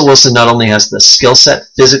 Russell Wilson not only has the skill set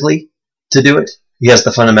physically to do it, he has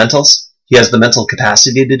the fundamentals, he has the mental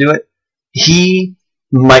capacity to do it. He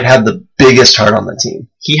might have the biggest heart on the team.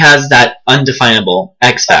 He has that undefinable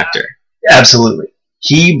X factor. Absolutely.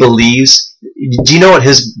 He believes... Do you know what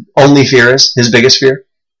his only fear is? His biggest fear?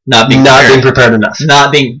 Not being prepared enough.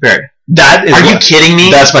 Not being prepared. Are you kidding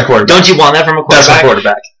me? That's my quarterback. Don't you want that from a quarterback? That's my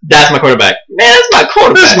quarterback. That's my quarterback. Man, that's my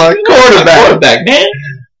quarterback. That's my quarterback. That's my quarterback,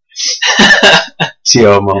 man.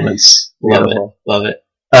 T.O. moments. Love it.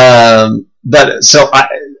 But so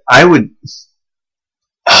I would...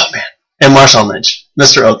 Oh, man. And Marshawn Lynch.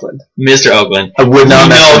 Mr. Oakland. I would not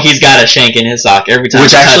know he's got a shank in his sock every time he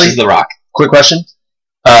touches the rock. Quick question.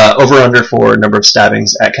 Over-under for number of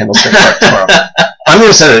stabbings at Kendall State Park tomorrow. I'm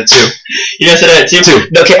going to set it at 2. You're going to set it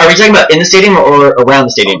at 2? Okay, are we talking about in the stadium or around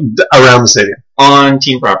the stadium? Around the stadium. On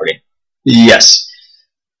team property? Yes.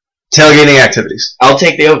 Tailgating activities. I'll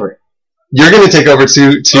take the over. You're going to take over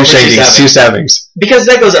two shankings, 2 stabbings. Because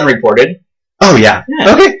that goes unreported. Oh, yeah.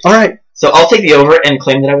 Okay, all right. So I'll take the over and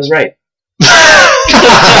claim that I was right.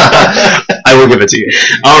 I will give it to you.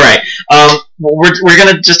 All right. We're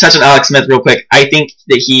going to just touch on Alex Smith real quick. I think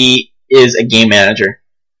that he is a game manager.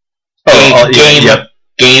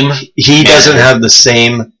 Game. He doesn't have the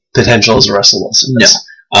same potential as Russell Wilson does.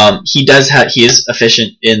 No. He is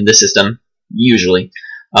efficient in the system, usually.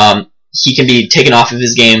 He can be taken off of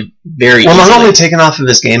his game very easily. Not only taken off of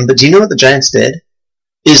his game, but do you know what the Giants did?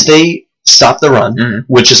 Is they stopped the run,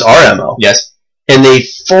 which is our MO. Yes. And they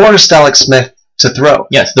forced Alex Smith to throw.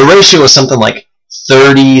 Yes. The ratio was something like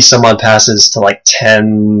 30 some odd passes to like 10.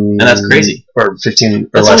 And that's crazy. Or 15 or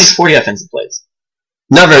that's less. That's only 40 offensive plays.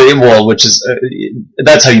 Not very well, which is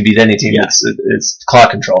that's how you beat any team. Yeah. It's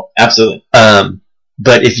clock control. Absolutely.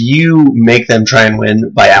 But if you make them try and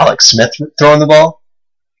win by Alex Smith throwing the ball,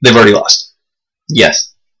 they've already lost.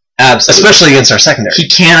 Yes. Absolutely. Especially against our secondary. He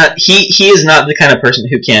cannot. He is not the kind of person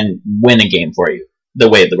who can win a game for you the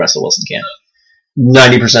way that Russell Wilson can.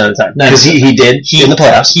 90% of the time. Because he did in the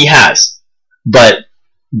playoffs. He has. But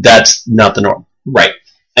that's not the norm. Right.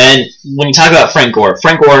 And when you talk about Frank Gore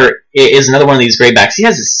is another one of these great backs. He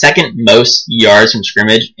has the second most yards from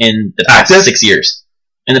scrimmage in the past 6 years.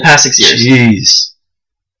 In the past 6 years. Jeez.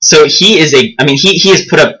 So he is he has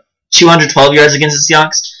put up 212 yards against the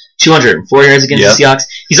Seahawks, 204 yards against the Seahawks.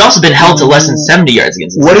 He's also been held to less than 70 yards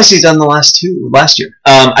against the Seahawks. What has he done last year?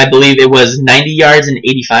 I believe it was 90 yards and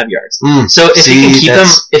 85 yards. So if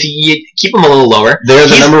you can keep him a little lower, they're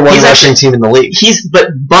the number one rushing team in the league.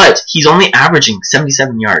 But he's only averaging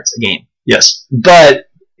 77 yards a game. Yes, but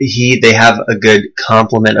they have a good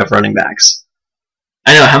complement of running backs.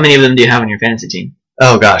 I know. How many of them do you have on your fantasy team?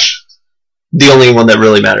 Oh gosh, the only one that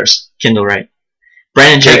really matters. Kendall Wright.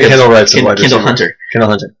 Brandon Jacobs. Kendall Hunter.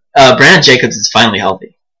 Brandon Jacobs is finally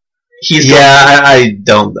healthy. I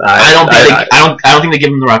don't think they give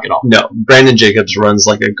him the rock at all. No, Brandon Jacobs runs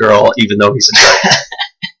like a girl, even though he's a guy.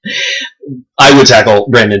 I would tackle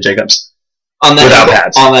Brandon Jacobs without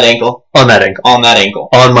pads. On that ankle.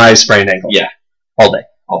 On my sprained ankle. Yeah, all day.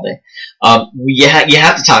 You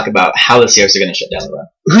have to talk about how the Seahawks are going to shut down the run.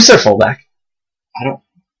 Who's their fullback?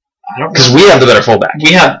 I don't know. Because we have the better fullback.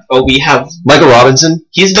 We have Michael Robinson.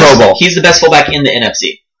 He's Pro Bowl. He's the best fullback in the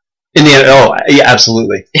NFC. Yeah,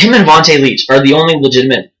 absolutely. Him and Vontae Leach are the only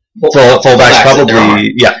legitimate fullbacks.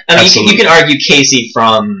 Probably, yeah. I mean, you can argue Casey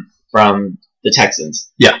from the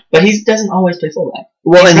Texans. Yeah, but he doesn't always play fullback.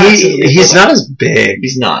 Well, he's not as big.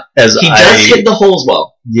 He's not. As he does hit the holes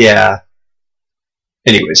well. Yeah.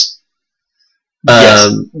 Anyways,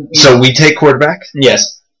 yes. So we take quarterback.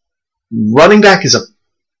 Yes. Running back is a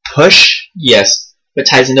push. Yes, but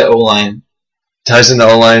ties into O-line. Ties into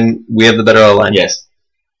O-line. We have the better O-line. Yes.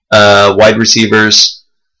 Wide receivers.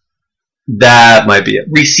 That might be it.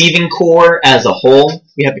 Receiving core as a whole,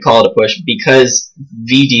 we have to call it a push because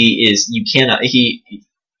VD is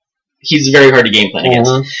he's very hard to game plan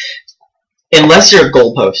against. Unless you're a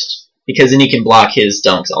goalpost, because then you can block his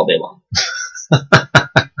dunks all day long.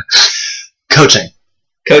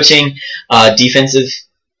 Coaching, defensive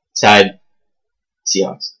side,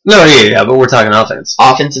 Seahawks. No, yeah, but we're talking offense.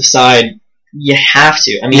 Offensive side, you have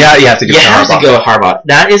to. I mean, yeah, you have to go Harbaugh.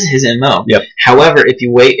 That is his MO. Yep. However, if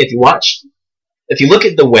you look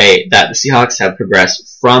at the way that the Seahawks have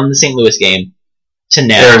progressed from the St. Louis game to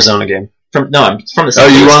now, Arizona game. From the St.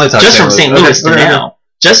 Louis. You want to talk just from St. Louis to now.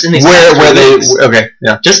 Just in these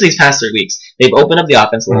Just these past 3 weeks, they've opened up the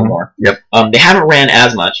offense a little more. Yep. They haven't ran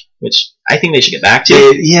as much, which I think they should get back to.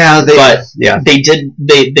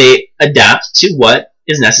 They adapt to what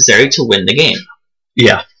is necessary to win the game.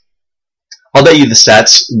 Yeah. I'll bet you the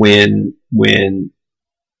stats when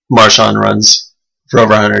Marshawn runs for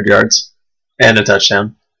over 100 yards and a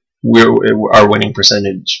touchdown. Our winning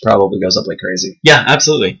percentage probably goes up like crazy. Yeah,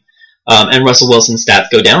 absolutely. And Russell Wilson's stats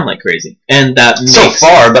go down like crazy, and that so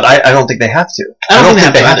far. But I don't think they have to. I don't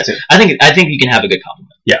think they have to. I think you can have a good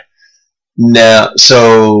compliment. Yeah. Now,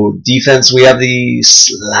 so defense, we have the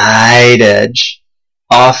slight edge.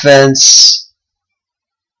 Offense,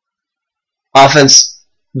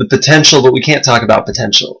 the potential, but we can't talk about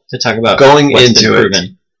potential. To talk about going into it,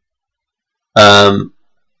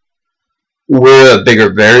 we're a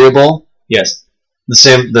bigger variable. Yes. We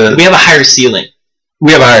have a higher ceiling.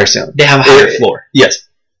 We have a higher ceiling. They have a higher floor. Yes.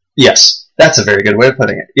 That's a very good way of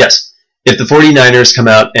putting it. Yes. If the 49ers come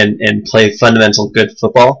out and play fundamental good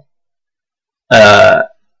football,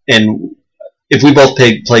 and if we both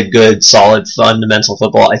play good, solid, fundamental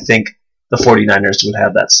football, I think the 49ers would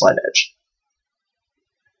have that slight edge.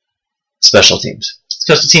 Special teams.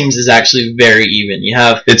 Special teams is actually very even.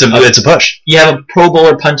 It's a push. You have a Pro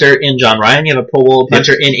Bowler punter in John Ryan. You have a Pro Bowler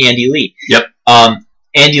punter in Andy Lee. Yep.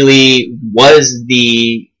 Andy Lee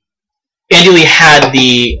had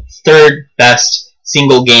the third best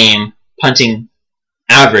single game punting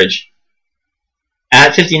average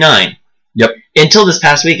at 59. Yep. Until this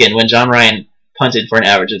past weekend when John Ryan punted for an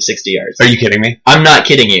average of 60 yards. Are you kidding me? I'm not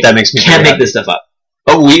kidding you. That makes me can't make this stuff up.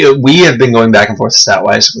 Oh, we have been going back and forth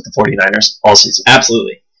stat-wise with the 49ers all season.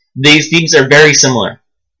 Absolutely. These teams are very similar.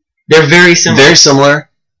 They're very similar. Very similar.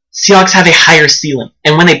 Seahawks have a higher ceiling.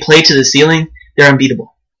 And when they play to the ceiling, they're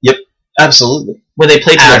unbeatable. Yep. Absolutely. When they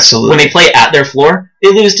play at their floor,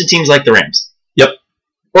 they lose to teams like the Rams. Yep.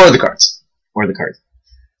 Or the Cards.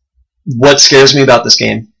 What scares me about this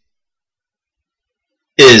game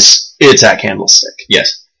is it's at Candlestick.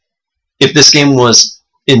 Yes. If this game was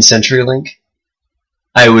in CenturyLink,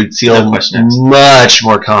 I would feel much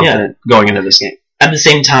more confident going into this game. At the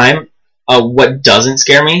same time, what doesn't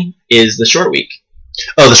scare me is the short week.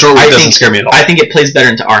 Oh, the short week doesn't scare me at all. I think it plays better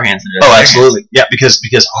into our hands than it does absolutely. Yeah, because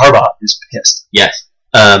Harbaugh is pissed. Yes.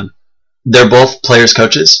 They're both players'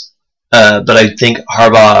 coaches, but I think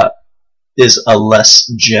Harbaugh is a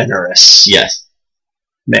less generous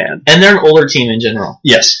man. And they're an older team in general.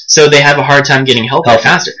 Yes. So they have a hard time getting healthy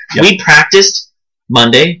faster. Yep. We practiced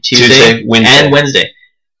Monday, Tuesday, and Wednesday.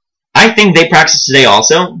 I think they practiced today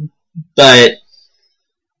also, but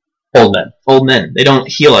old men. They don't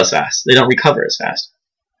heal as fast. They don't recover as fast.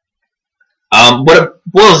 What it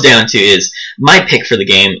boils down to is my pick for the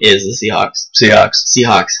game is the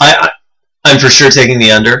Seahawks. I'm for sure taking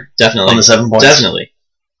the under. Definitely. On the 7 points. Definitely.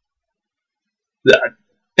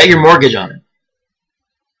 Bet your mortgage on it.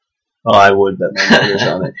 Oh, I would bet my mortgage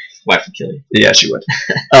on it. Wife would kill you. Yeah, she would.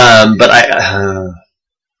 But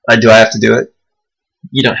do I have to do it?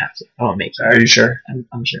 You don't have to. I won't make you. Are you sure?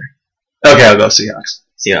 I'm sure. Okay, I'll go Seahawks.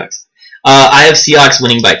 I have Seahawks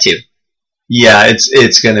winning by 2. Yeah,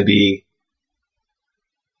 it's going to be...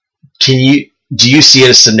 Do you see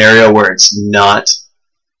a scenario where it's not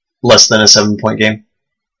less than a 7-point game?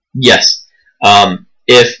 Yes.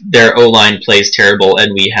 If their O-line plays terrible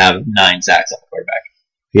and we have 9 sacks on the quarterback.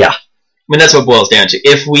 Yeah. I mean, that's what it boils down to.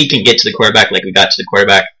 If we can get to the quarterback like we got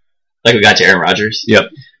to Aaron Rodgers, yep.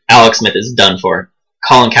 Alex Smith is done for.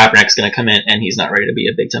 Colin Kaepernick's going to come in and he's not ready to be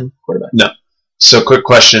a big time quarterback. No. So, quick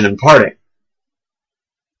question in parting.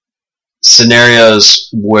 Scenarios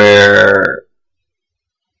where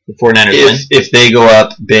The 49ers win. if they go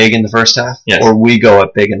up big in the first half, Yes. or we go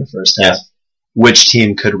up big in the first half, Yes. which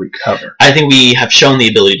team could recover? I think we have shown the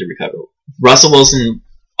ability to recover. Russell Wilson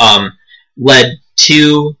led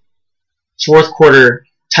 2 fourth quarter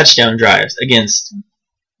touchdown drives against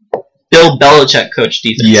Bill Belichick coach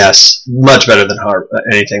defense. Yes, much better than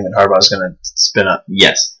anything that Harbaugh's going to spin up.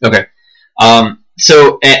 Yes. Okay.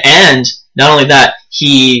 So, and not only that,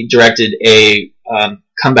 he directed a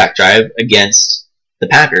comeback drive against the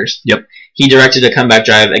Packers. Yep. He directed a comeback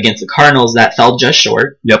drive against the Cardinals that fell just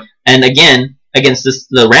short. Yep. And again, against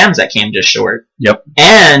the Rams that came just short. Yep.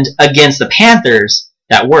 And against the Panthers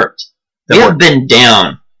that worked. We have been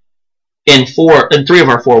down in 3 of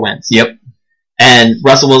our 4 wins. Yep. And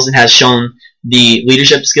Russell Wilson has shown the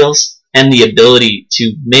leadership skills and the ability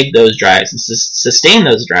to make those drives and sustain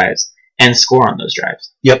those drives and score on those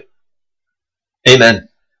drives. Yep. Amen.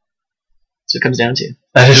 That's what it comes down to.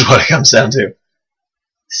 That is what it comes down to.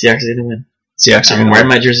 Seahawks are going to win. Seahawks are I'm going to wearing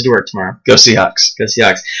win. my jersey to work tomorrow. Go Seahawks. Go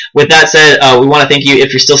Seahawks. With that said, we want to thank you.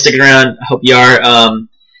 If you're still sticking around, I hope you are.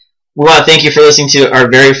 We want to thank you for listening to our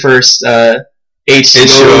very first H2O,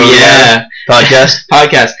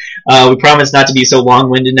 podcast. We promise not to be so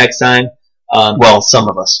long-winded next time. Well, some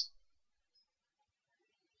of us.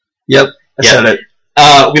 Yep. I said it.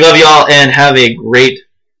 We love you all and have a great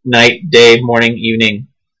night, day, morning, evening,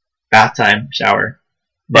 bath time, shower.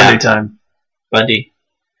 Bundy time. Bundy.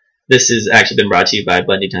 This has actually been brought to you by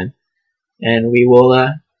Bundy Time. And we will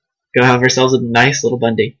go have ourselves a nice little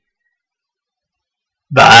Bundy.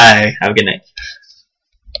 Bye. Have a good night.